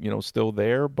be, still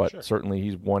there, but Sure. Certainly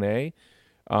he's 1A.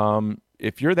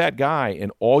 If you're that guy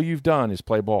and all you've done is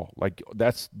play ball,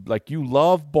 that's like you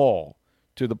love ball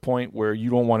to the point where you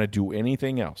don't want to do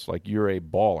anything else. Like you're a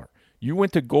baller. You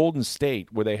went to Golden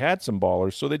State where they had some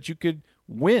ballers so that you could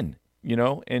win,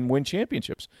 and win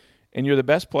championships. And you're the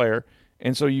best player.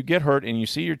 And so you get hurt and you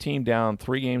see your team down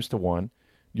 3-1.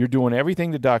 You're doing everything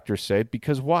the doctors said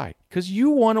because why? Because you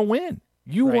want to win.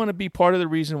 You want to be part of the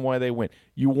reason why they win.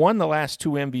 You won the last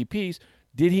 2 MVPs.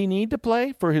 Did he need to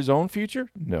play for his own future?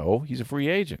 No, he's a free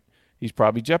agent. He's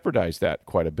probably jeopardized that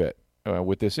quite a bit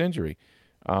with this injury.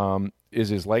 Is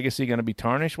his legacy going to be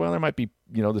tarnished? Well, there might be,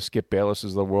 the Skip Baylesses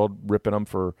of the world ripping him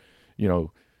for,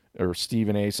 or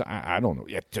Stephen A. I don't know.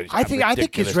 Yeah, I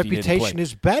think his reputation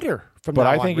is better from now on,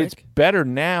 But I think it's better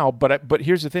now. But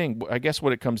here's the thing. I guess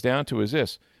what it comes down to is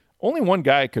this. Only one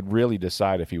guy could really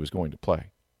decide if he was going to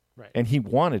play. Right. And he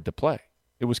wanted to play.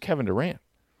 It was Kevin Durant.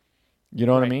 You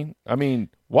know what I mean? I mean,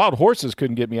 wild horses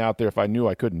couldn't get me out there if I knew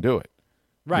I couldn't do it.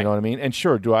 Right. You know what I mean? And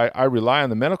sure, I rely on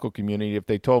the medical community if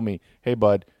they told me, hey,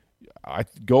 bud, I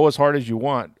go as hard as you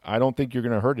want. I don't think you're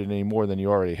going to hurt it any more than you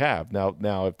already have.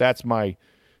 Now, if that's my,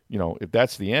 if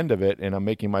that's the end of it and I'm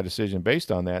making my decision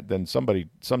based on that, then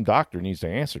some doctor needs to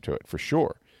answer to it for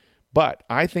sure. But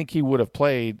I think he would have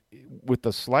played with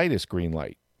the slightest green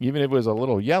light. Even if it was a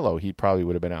little yellow, he probably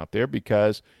would have been out there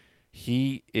because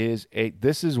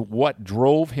this is what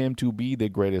drove him to be the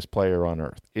greatest player on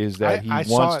earth, is that he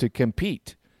wants to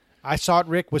compete. I saw it,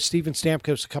 Rick, with Steven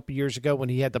Stamkos a couple years ago when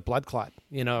he had the blood clot.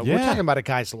 We're talking about a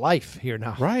guy's life here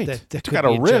now. Right. That took out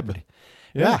a rib.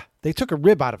 Yeah. They took a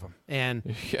rib out of him.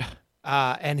 And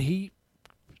and he,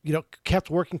 kept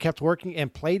working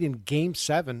and played in Game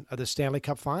 7 of the Stanley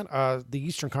Cup final, the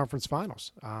Eastern Conference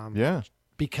Finals.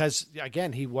 Because,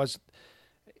 again,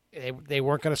 they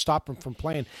weren't going to stop him from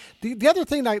playing. The other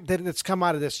thing that's come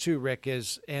out of this too, Rick,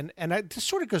 is this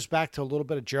sort of goes back to a little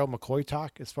bit of Gerald McCoy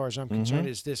talk, as far as I'm concerned,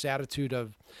 is this attitude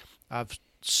of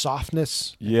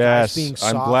softness. Yes, being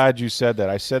soft. I'm glad you said that.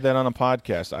 I said that on a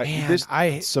podcast. This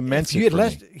cements it for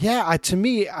me. Yeah, to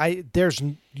me, there's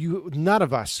none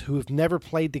of us who have never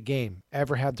played the game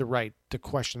ever had the right to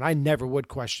question. I never would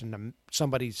question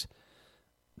somebody's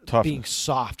toughness. Being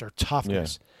soft or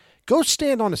toughness. Yeah. Go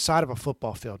stand on the side of a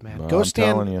football field, man. No, go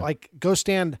stand on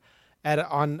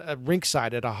a rink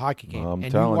side at a hockey game,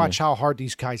 and you watch how hard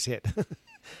these guys hit.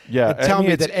 Yeah, and tell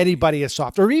me that anybody is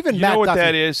soft, or even Matt know what Duffy.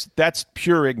 That is? That's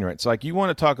pure ignorance. Like you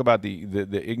want to talk about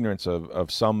the ignorance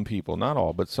of some people, not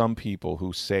all, but some people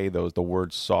who say the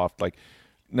words soft. Like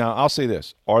now, I'll say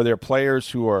this: are there players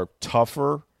who are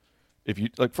tougher? If you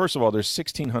first of all, there's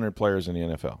 1,600 players in the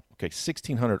NFL. Okay,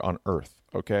 1,600 on Earth.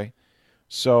 Okay,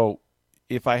 so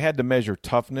if I had to measure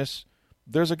toughness,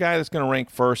 there's a guy that's going to rank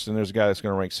first and there's a guy that's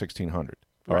going to rank 1,600.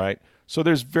 All right. So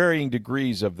there's varying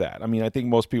degrees of that. I mean, I think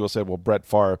most people said, well, Brett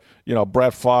Favre,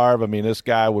 I mean, this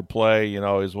guy would play,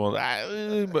 is one,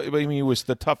 but I mean, he was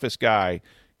the toughest guy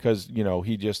because,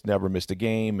 he just never missed a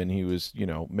game and he was,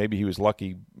 maybe he was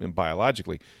lucky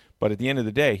biologically. But at the end of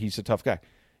the day, he's a tough guy.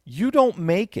 You don't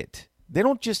make it. They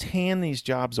don't just hand these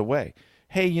jobs away.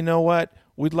 Hey, you know what?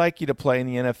 We'd like you to play in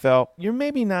the NFL. You're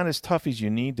maybe not as tough as you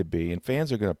need to be, and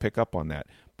fans are going to pick up on that.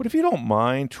 But if you don't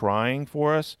mind trying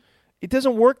for us, it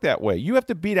doesn't work that way. You have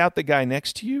to beat out the guy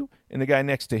next to you and the guy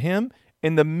next to him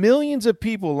and the millions of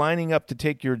people lining up to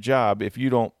take your job if you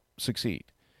don't succeed.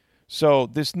 So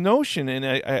this notion, and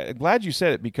I'm glad you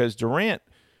said it, because Durant,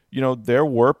 there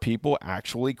were people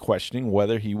actually questioning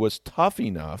whether he was tough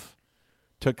enough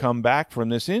to come back from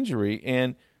this injury,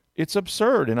 and it's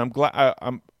absurd. And I'm glad.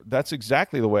 That's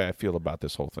exactly the way I feel about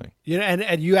this whole thing.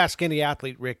 And you ask any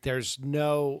athlete, Rick, there's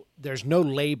no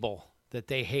label that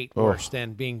they hate worse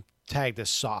than being tagged as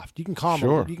soft. You can call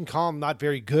them not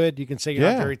very good. You can say you're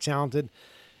not very talented.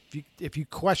 If you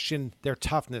question their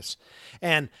toughness.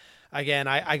 And again,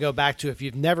 I go back to, if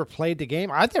you've never played the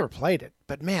game, I've never played it,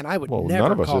 but man, I would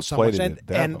never call someone.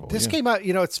 And this came out,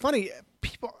 it's funny,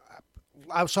 people.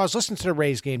 I was listening to the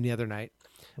Rays game the other night.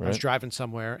 Right. I was driving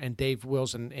somewhere, and Dave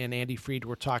Wills and Andy Fried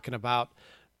were talking about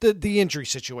the injury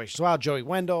situation. Well, Joey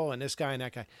Wendell and this guy and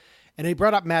that guy. And they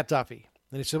brought up Matt Duffy.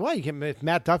 And he said, well, if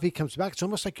Matt Duffy comes back, it's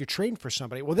almost like you're trading for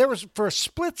somebody. Well, for a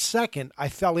split second, I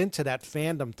fell into that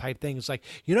fandom type thing. It's like,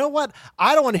 you know what?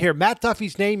 I don't want to hear Matt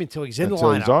Duffy's name until he's in the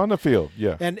lineup. Until he's on the field,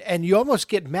 yeah. And you almost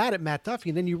get mad at Matt Duffy,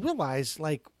 and then you realize,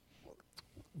 like,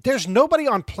 there's nobody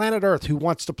on planet Earth who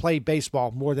wants to play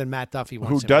baseball more than Matt Duffy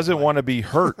wants. Who doesn't want to be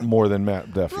hurt more than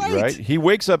Matt Duffy, right? He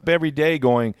wakes up every day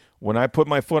going, when I put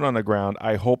my foot on the ground,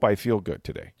 I hope I feel good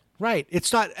today. Right.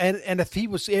 It's not, and if he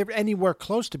was anywhere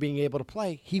close to being able to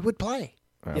play, he would play.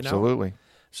 Absolutely.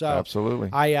 So absolutely.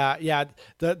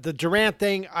 The Durant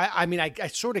thing. I mean, I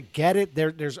sort of get it.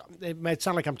 It might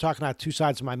sound like I'm talking out two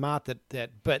sides of my mouth.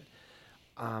 But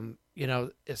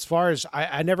as far as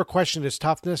I never questioned his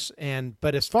toughness,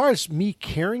 but as far as me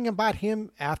caring about him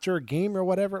after a game or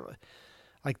whatever,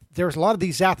 like, there's a lot of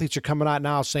these athletes are coming out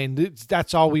now saying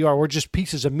that's all we are. We're just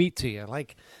pieces of meat to you.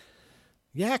 Like,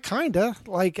 yeah, kind of.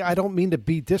 Like, I don't mean to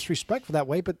be disrespectful that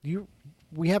way, but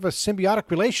we have a symbiotic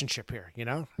relationship here,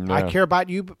 Yeah. I care about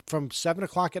you from 7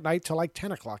 o'clock at night till like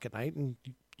 10 o'clock at night, and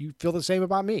you feel the same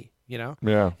about me, Yeah.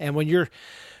 And when your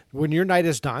night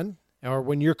is done, or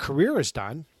when your career is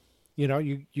done, you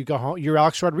go home. You're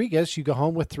Alex Rodriguez. You go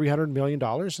home with $300 million,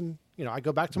 and I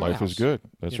go back to my house. Life is good.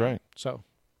 That's right. So,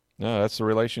 no, that's the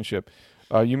relationship.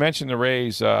 You mentioned the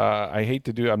Rays. I hate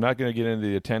to I'm not going to get into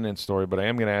the attendance story, but I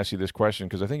am going to ask you this question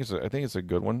because I think it's a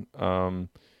good one.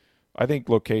 I think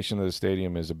location of the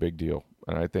stadium is a big deal,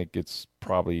 and I think it's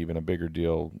probably even a bigger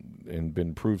deal and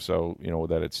been proved so.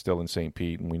 That it's still in St.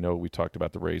 Pete, and we talked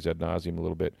about the Rays ad nauseum a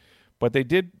little bit, but they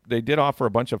did offer a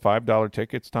bunch of $5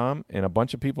 tickets, Tom, and a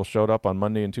bunch of people showed up on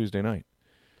Monday and Tuesday night.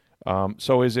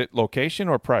 So is it location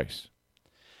or price?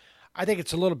 I think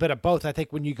it's a little bit of both. I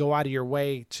think when you go out of your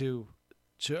way to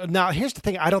now, here's the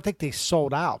thing. I don't think they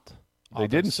sold out. They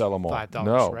didn't sell them all. $5,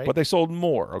 no, right? But they sold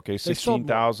more. Okay,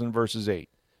 16,000 versus 8.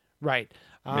 Right.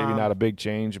 Maybe not a big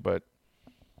change, but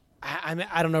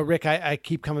I don't know, Rick. I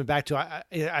keep coming back to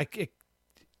like,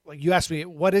 you asked me,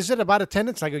 what is it about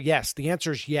attendance? I go, yes. The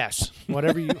answer is yes.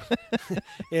 Whatever you,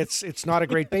 it's not a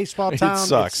great baseball town. It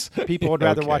sucks. People would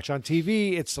rather watch on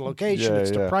TV. It's the location. It's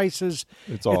the prices.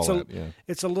 It's all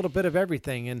It's a little bit of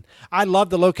everything. And I love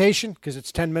the location because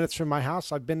it's 10 minutes from my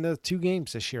house. I've been to 2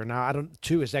 games this year. Now,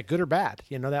 is that good or bad?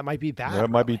 That might be bad. That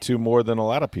might be 2 more than a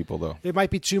lot of people, though. It might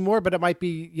be 2 more, but it might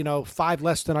be, 5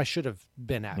 less than I should have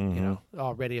been at,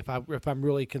 already if I'm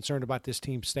really concerned about this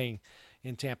team staying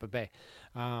in Tampa Bay.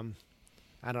 My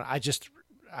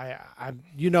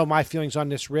feelings on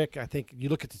this, Rick. I think you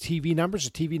look at the TV numbers.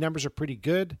 The TV numbers are pretty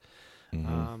good.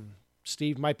 Mm-hmm.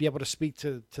 Steve might be able to speak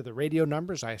to the radio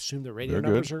numbers. I assume the radio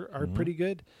numbers are mm-hmm. pretty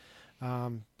good.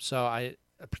 It's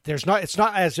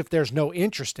not as if there's no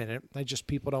interest in it.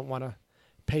 People don't want to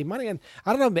pay money. And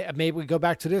I don't know, maybe we go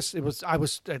back to this. I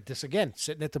was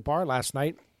sitting at the bar last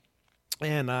night,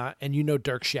 and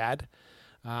Dirk Shadd,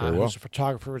 who's a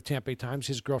photographer at Tampa Bay Times.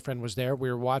 His girlfriend was there. We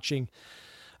were watching.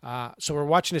 So we're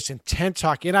watching this intense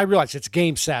hockey, and I realize it's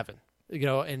Game 7,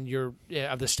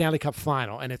 of the Stanley Cup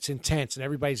Final, and it's intense, and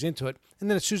everybody's into it. And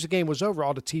then as soon as the game was over,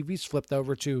 all the TVs flipped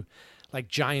over to like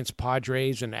Giants,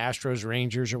 Padres, and Astros,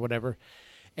 Rangers, or whatever.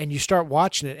 And you start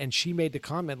watching it, and she made the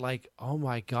comment like, "Oh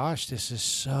my gosh, this is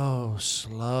so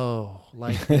slow."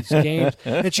 Like these games,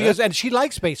 and she goes, and she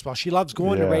likes baseball. She loves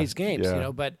going to Rays games,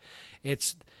 but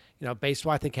it's.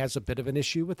 Baseball, I think, has a bit of an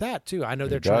issue with that, too. I know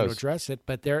they're trying to address it,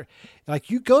 but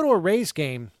you go to a Rays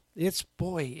game,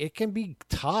 it can be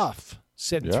tough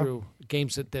sitting through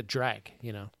games that drag,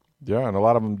 Yeah, and a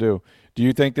lot of them do. Do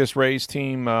you think this Rays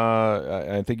team,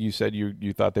 I think you said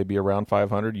you thought they'd be around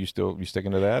 500. You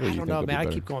sticking to that? Or I don't know, man. I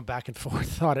keep going back and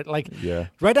forth on it.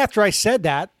 Right after I said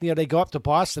that, they go up to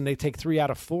Boston, they take 3 out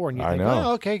of 4, and you think,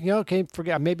 oh, okay,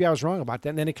 forget. Maybe I was wrong about that.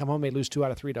 And then they come home, they lose 2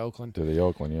 out of 3 to Oakland. To the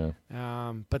Oakland,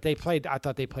 but I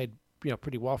thought they played,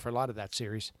 pretty well for a lot of that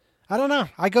series. I don't know.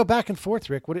 I go back and forth,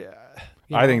 Rick.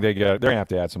 I think they're going to have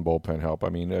to add some bullpen help. I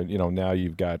mean, now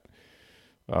you've got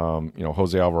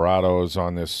Jose Alvarado is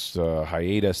on this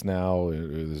hiatus now.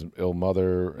 His ill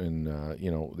mother, and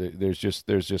there's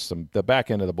just some. The back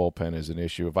end of the bullpen is an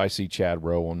issue. If I see Chad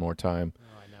Rowe one more time,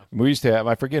 we used to have.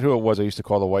 I forget who it was. I used to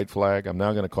call the white flag. I'm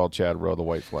now going to call Chad Rowe the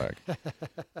white flag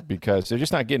because they're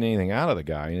just not getting anything out of the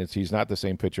guy, and he's not the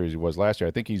same pitcher as he was last year.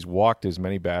 I think he's walked as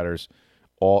many batters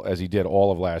as he did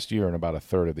all of last year in about a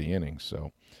third of the innings.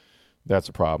 So that's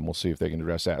a problem. We'll see if they can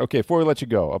address that. Okay, before we let you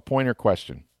go, a pointer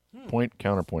question. Point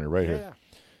counterpointer right here.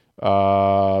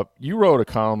 You wrote a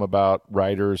column about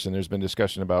writers, and there's been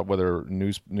discussion about whether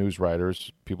news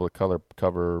writers, people that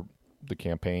cover the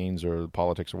campaigns or the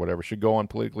politics or whatever, should go on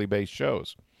politically based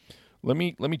shows. Let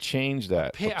me change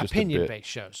that. Opinion based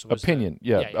shows. Opinion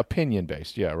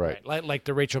based. Yeah, right. Like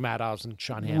the Rachel Maddows and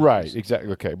Sean Hannity. Right,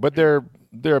 exactly. Okay, but they're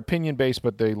opinion based,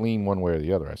 but they lean one way or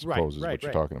the other, I suppose, is what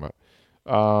you're talking about.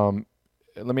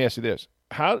 Let me ask you this: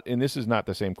 how? And this is not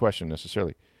the same question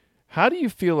necessarily. How do you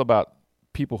feel about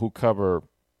people who cover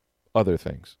other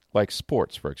things, like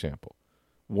sports, for example,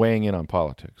 weighing in on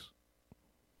politics?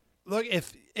 Look,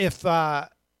 if on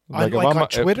Twitter, on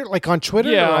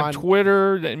Twitter, on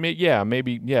Twitter,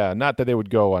 maybe, not that they would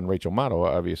go on Rachel Maddow.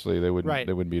 Obviously, they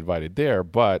wouldn't be invited there.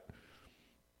 But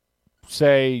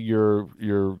say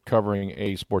you're covering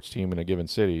a sports team in a given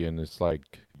city, and it's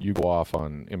like you go off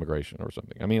on immigration or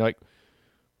something. I mean,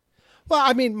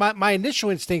 my initial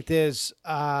instinct is,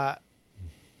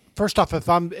 first off, if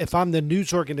I'm the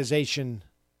news organization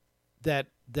that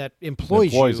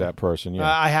employs that person,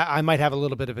 I might have a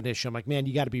little bit of an issue. I'm like, man,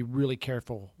 you got to be really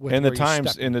careful with. And the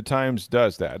Times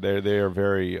does that. They are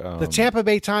very. The Tampa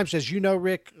Bay Times, as you know,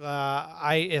 Rick,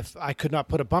 if I could not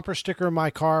put a bumper sticker in my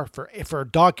car for a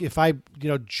dog, Joe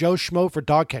Schmo for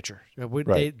dog catcher,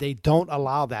 they don't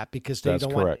allow that because they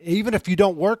don't want. Even if you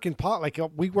don't work in like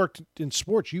we worked in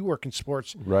sports, you work in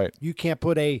sports, right? You can't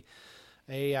put a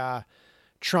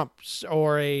Trump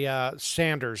or a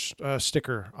Sanders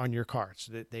sticker on your cars.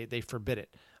 They forbid it.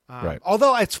 Right.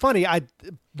 Although it's funny,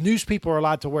 news people are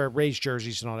allowed to wear Rays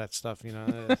jerseys and all that stuff.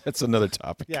 That's another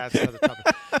topic. Yeah, it's another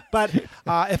topic. But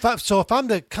if I'm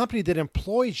the company that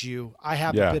employs you, I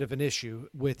have a bit of an issue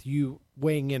with you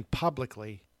weighing in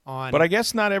publicly on. But I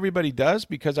guess not everybody does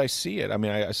because I see it. I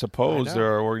mean, I suppose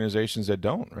there are organizations that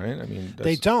don't, right? I mean,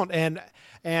 they don't, and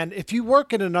if you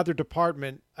work in another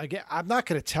department, again, I'm not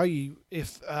going to tell you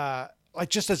if,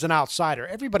 just as an outsider,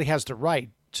 everybody has the right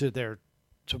to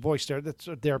voice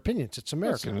their opinions. It's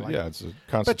America. It's a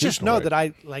constitutional. But just know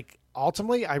right. that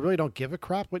ultimately, I really don't give a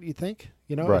crap what you think.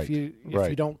 If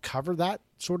you don't cover that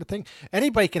sort of thing,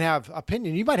 anybody can have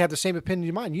opinion. You might have the same opinion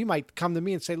in mind. You might come to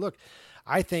me and say, "Look,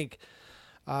 I think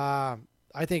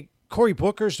Cory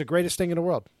Booker's the greatest thing in the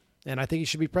world. And I think he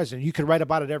should be president." You could write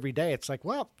about it every day. It's like,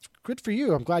 well, good for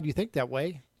you. I'm glad you think that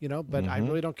way, but I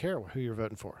really don't care who you're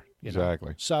voting for.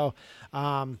 Exactly. So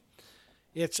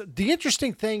it's the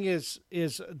interesting thing is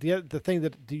the thing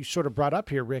that you sort of brought up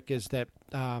here, Rick, is that,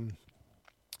 and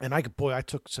I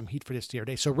took some heat for this the other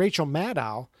day. So Rachel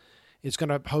Maddow is going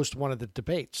to host one of the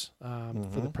debates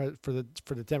for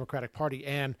the Democratic Party.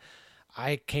 And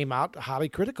I came out highly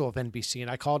critical of NBC, and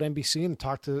I called NBC and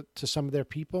talked to some of their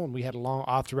people, and we had a long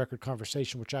off-the-record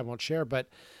conversation, which I won't share, but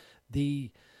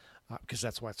because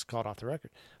that's why it's called off the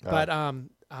record. But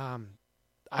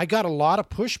I got a lot of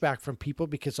pushback from people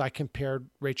because I compared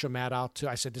Rachel Maddow to.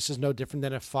 I said this is no different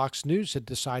than if Fox News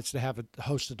decides to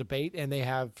host a debate and they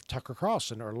have Tucker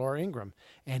Carlson or Laura Ingraham,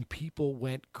 and people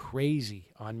went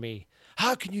crazy on me.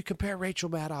 How can you compare Rachel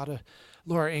Maddow to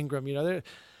Laura Ingraham?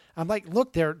 I'm like,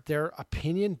 look, they're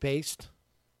opinion-based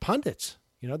pundits.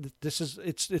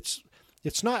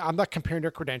 It's not. I'm not comparing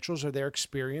their credentials or their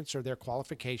experience or their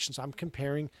qualifications. I'm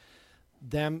comparing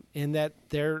them in that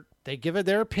they give it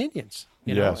their opinions.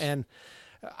 Yes. And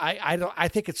I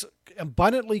think it's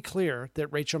abundantly clear that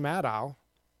Rachel Maddow,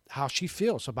 how she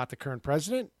feels about the current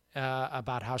president,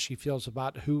 about how she feels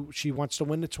about who she wants to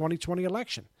win the 2020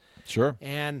 election. Sure.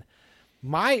 And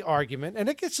my argument,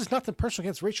 and I guess it's nothing personal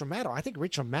against Rachel Maddow. I think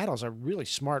Rachel Maddow is a really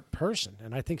smart person,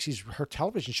 and I think her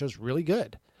television show's really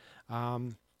good.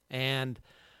 And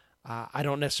I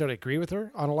don't necessarily agree with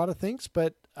her on a lot of things,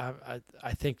 but I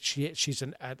think she's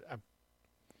a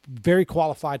very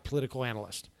qualified political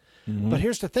analyst. Mm-hmm. But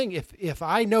here's the thing: if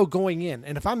I know going in,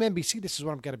 and if I'm NBC, this is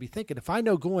what I'm going to be thinking. If I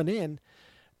know going in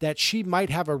that she might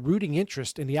have a rooting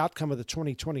interest in the outcome of the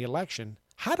 2020 election,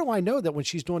 how do I know that when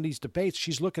she's doing these debates,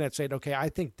 she's looking at saying, okay, I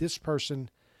think this person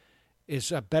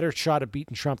is a better shot at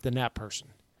beating Trump than that person.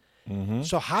 Mm-hmm.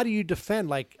 So how do you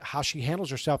defend how she handles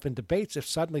herself in debates if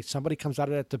suddenly somebody comes out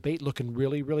of that debate looking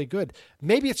really, really good?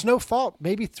 Maybe it's no fault.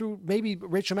 Maybe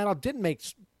Rachel Maddow didn't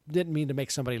make didn't mean to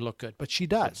make somebody look good, but she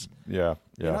does. Yeah.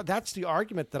 You know, that's the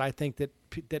argument that I think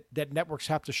that networks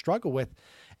have to struggle with.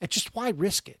 And just why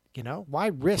risk it? You know, why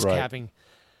risk having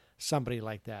somebody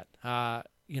like that?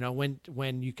 You know,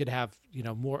 when you could have, you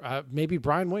know, more maybe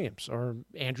Brian Williams or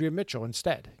Andrea Mitchell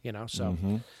instead. You know, so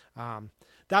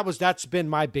that's been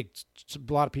my big.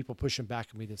 A lot of people pushing back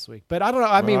at me this week, but I don't know.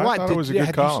 I mean, I thought it was a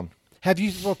good column. Have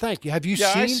you? Well, thank you. Have you seen?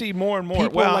 I see more and more.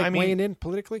 People weighing in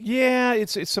politically. Yeah,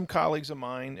 it's some colleagues of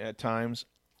mine at times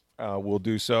will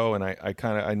do so, and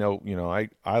I know, you know,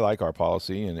 I like our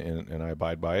policy and I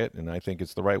abide by it, and I think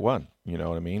it's the right one. You know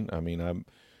what I mean?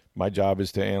 My job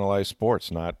is to analyze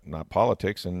sports, not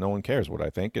politics, and no one cares what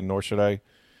I think, and nor should I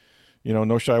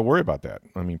worry about that.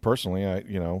 I mean, personally,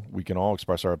 we can all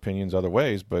express our opinions other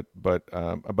ways, but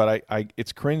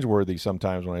it's cringeworthy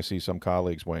sometimes when I see some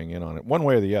colleagues weighing in on it, one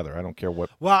way or the other. I don't care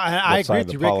what. Well, I agree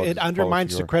with you, Rick. It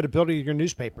undermines the credibility of your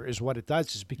newspaper, is what it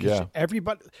does. Is because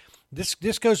everybody.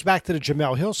 This goes back to the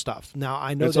Jemele Hill stuff. Now,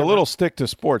 I know it's a little stick to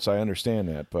sports. I understand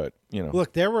that, but you know,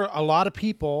 look, there were a lot of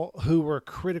people who were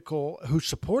critical, who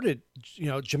supported, you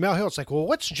know, Jemele Hill. It's like, well,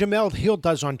 what's Jemele Hill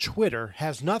does on Twitter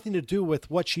has nothing to do with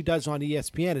what she does on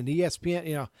ESPN. And ESPN,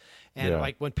 you know, and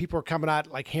like when people are coming out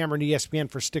like hammering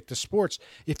ESPN for stick to sports,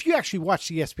 if you actually watch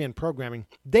the ESPN programming,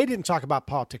 they didn't talk about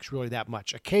politics really that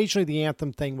much. Occasionally, the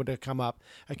anthem thing would have come up.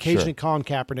 Occasionally, Colin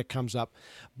Kaepernick comes up,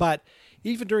 but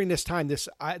even during this time, this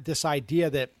idea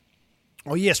that,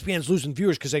 oh, ESPN's losing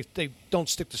viewers because they don't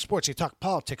stick to sports. They talk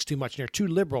politics too much and they're too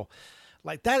liberal.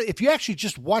 Like that, if you actually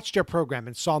just watched their program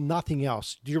and saw nothing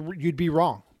else, you'd be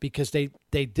wrong because they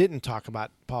didn't talk about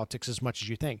politics as much as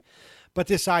you think. But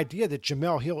this idea that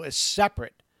Jemele Hill is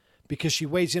separate because she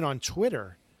weighs in on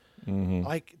Twitter,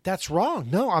 like that's wrong.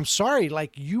 No, I'm sorry.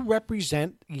 Like you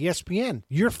represent ESPN.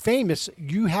 You're famous.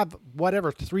 You have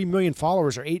whatever 3 million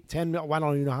followers or 8, 10 million. I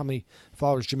don't even know how many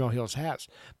followers Jemele Hill has,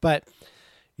 but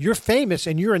you're famous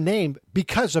and you're a name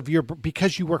because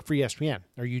you work for ESPN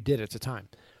or you did at the time.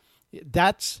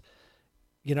 That's,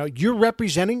 you know, you're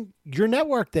representing your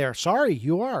network there. Sorry,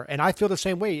 you are. And I feel the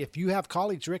same way. If you have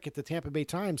colleagues, Rick, at the Tampa Bay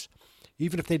Times,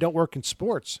 even if they don't work in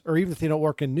sports or even if they don't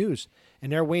work in news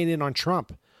and they're weighing in on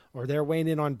Trump, or they're weighing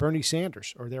in on Bernie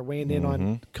Sanders, or they're weighing in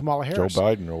on Kamala Harris, Joe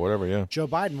Biden, or whatever. Joe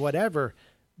Biden, whatever.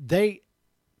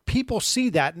 People see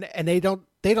that, and they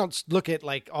don't look at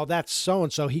like, oh, that's so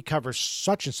and so. He covers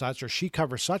such and such, or she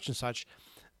covers such and such.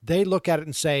 They look at it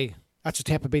and say, that's a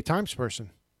Tampa Bay Times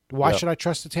person. Why should I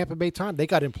trust the Tampa Bay Times? They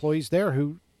got employees there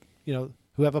who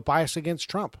have a bias against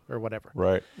Trump or whatever.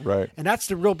 Right. And that's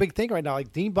the real big thing right now.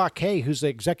 Like Dean Baquet, who's the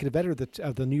executive editor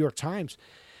of the New York Times,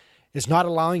 is not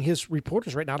allowing his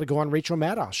reporters right now to go on Rachel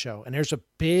Maddow's show. And it's a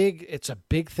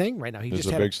big thing right now. It's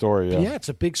a big story, yeah, it's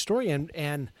a big story.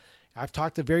 And I've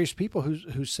talked to various people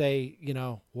who say,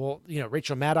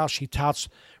 Rachel Maddow, she touts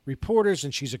reporters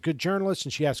and she's a good journalist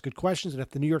and she asks good questions. And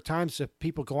if the New York Times, if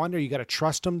people go on there, you got to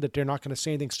trust them that they're not going to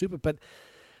say anything stupid. But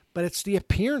it's the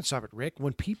appearance of it, Rick.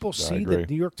 When people see that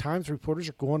New York Times reporters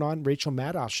are going on Rachel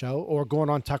Maddow's show or going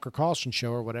on Tucker Carlson's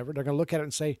show or whatever, they're going to look at it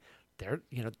and say,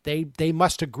 they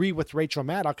must agree with Rachel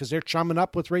Maddow because they're chumming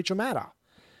up with Rachel Maddow.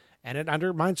 And it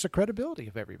undermines the credibility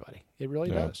of everybody. It really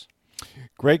does.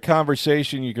 Great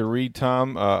conversation. You can read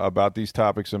Tom about these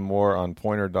topics and more on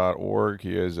pointer.org.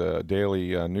 He has a daily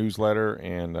newsletter,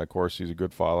 and, of course, he's a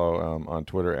good follow on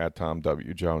Twitter at Tom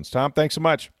W. Jones. Tom, thanks so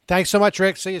much. Thanks so much,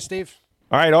 Rick. See you, Steve.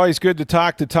 All right, always good to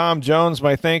talk to Tom Jones.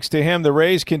 My thanks to him. The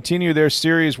Rays continue their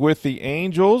series with the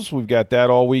Angels. We've got that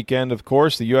all weekend, of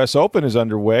course. The U.S. Open is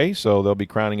underway, so they'll be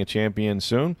crowning a champion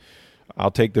soon.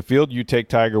 I'll take the field. You take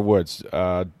Tiger Woods.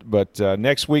 But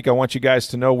next week, I want you guys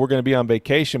to know we're going to be on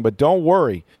vacation. But don't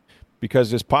worry,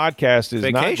 because this podcast is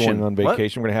not going on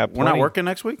vacation. What? We're going to have plenty. We're not working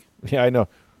next week? Yeah, I know.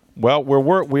 Well,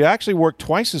 we actually worked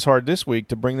twice as hard this week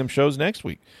to bring them shows next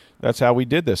week. That's how we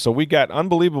did this. So we got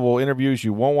unbelievable interviews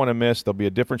you won't want to miss. There'll be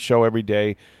a different show every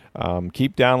day.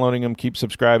 Keep downloading them. Keep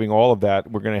subscribing, all of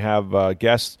that. We're going to have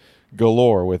guests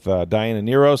galore with Diana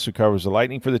Neros, who covers the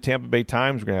Lightning for the Tampa Bay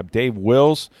Times. We're going to have Dave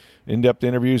Wills, in-depth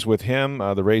interviews with him,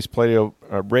 the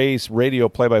Rays radio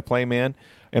play-by-play man,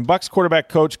 and Bucs quarterback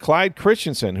coach Clyde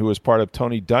Christensen, who was part of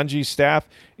Tony Dungy's staff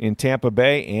in Tampa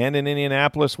Bay and in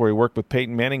Indianapolis, where he worked with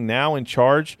Peyton Manning, now in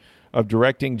charge of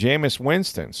directing Jameis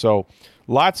Winston. So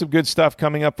lots of good stuff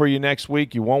coming up for you next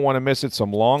week. You won't want to miss it.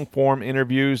 Some long-form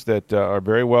interviews that are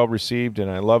very well received,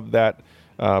 and I love that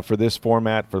for this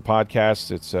format for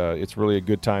podcasts. It's really a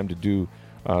good time to do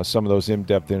some of those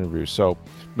in-depth interviews. So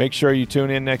make sure you tune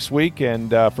in next week.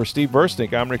 And for Steve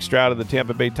Versnick, I'm Rick Stroud of the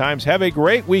Tampa Bay Times. Have a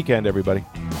great weekend, everybody.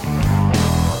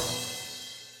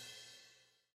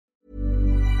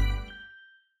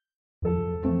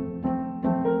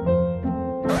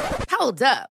 Hold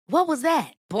up. What was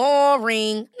that?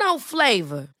 Boring. No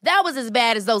flavor. That was as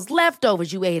bad as those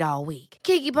leftovers you ate all week.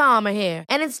 Keke Palmer here,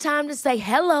 and it's time to say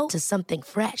hello to something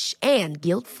fresh and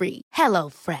guilt-free. Hello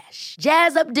Fresh.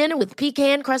 Jazz up dinner with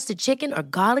pecan-crusted chicken or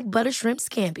garlic butter shrimp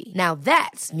scampi. Now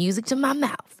that's music to my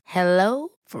mouth. Hello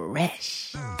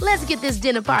Fresh. Let's get this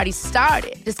dinner party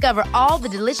started. Discover all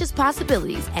the delicious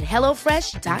possibilities at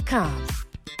HelloFresh.com.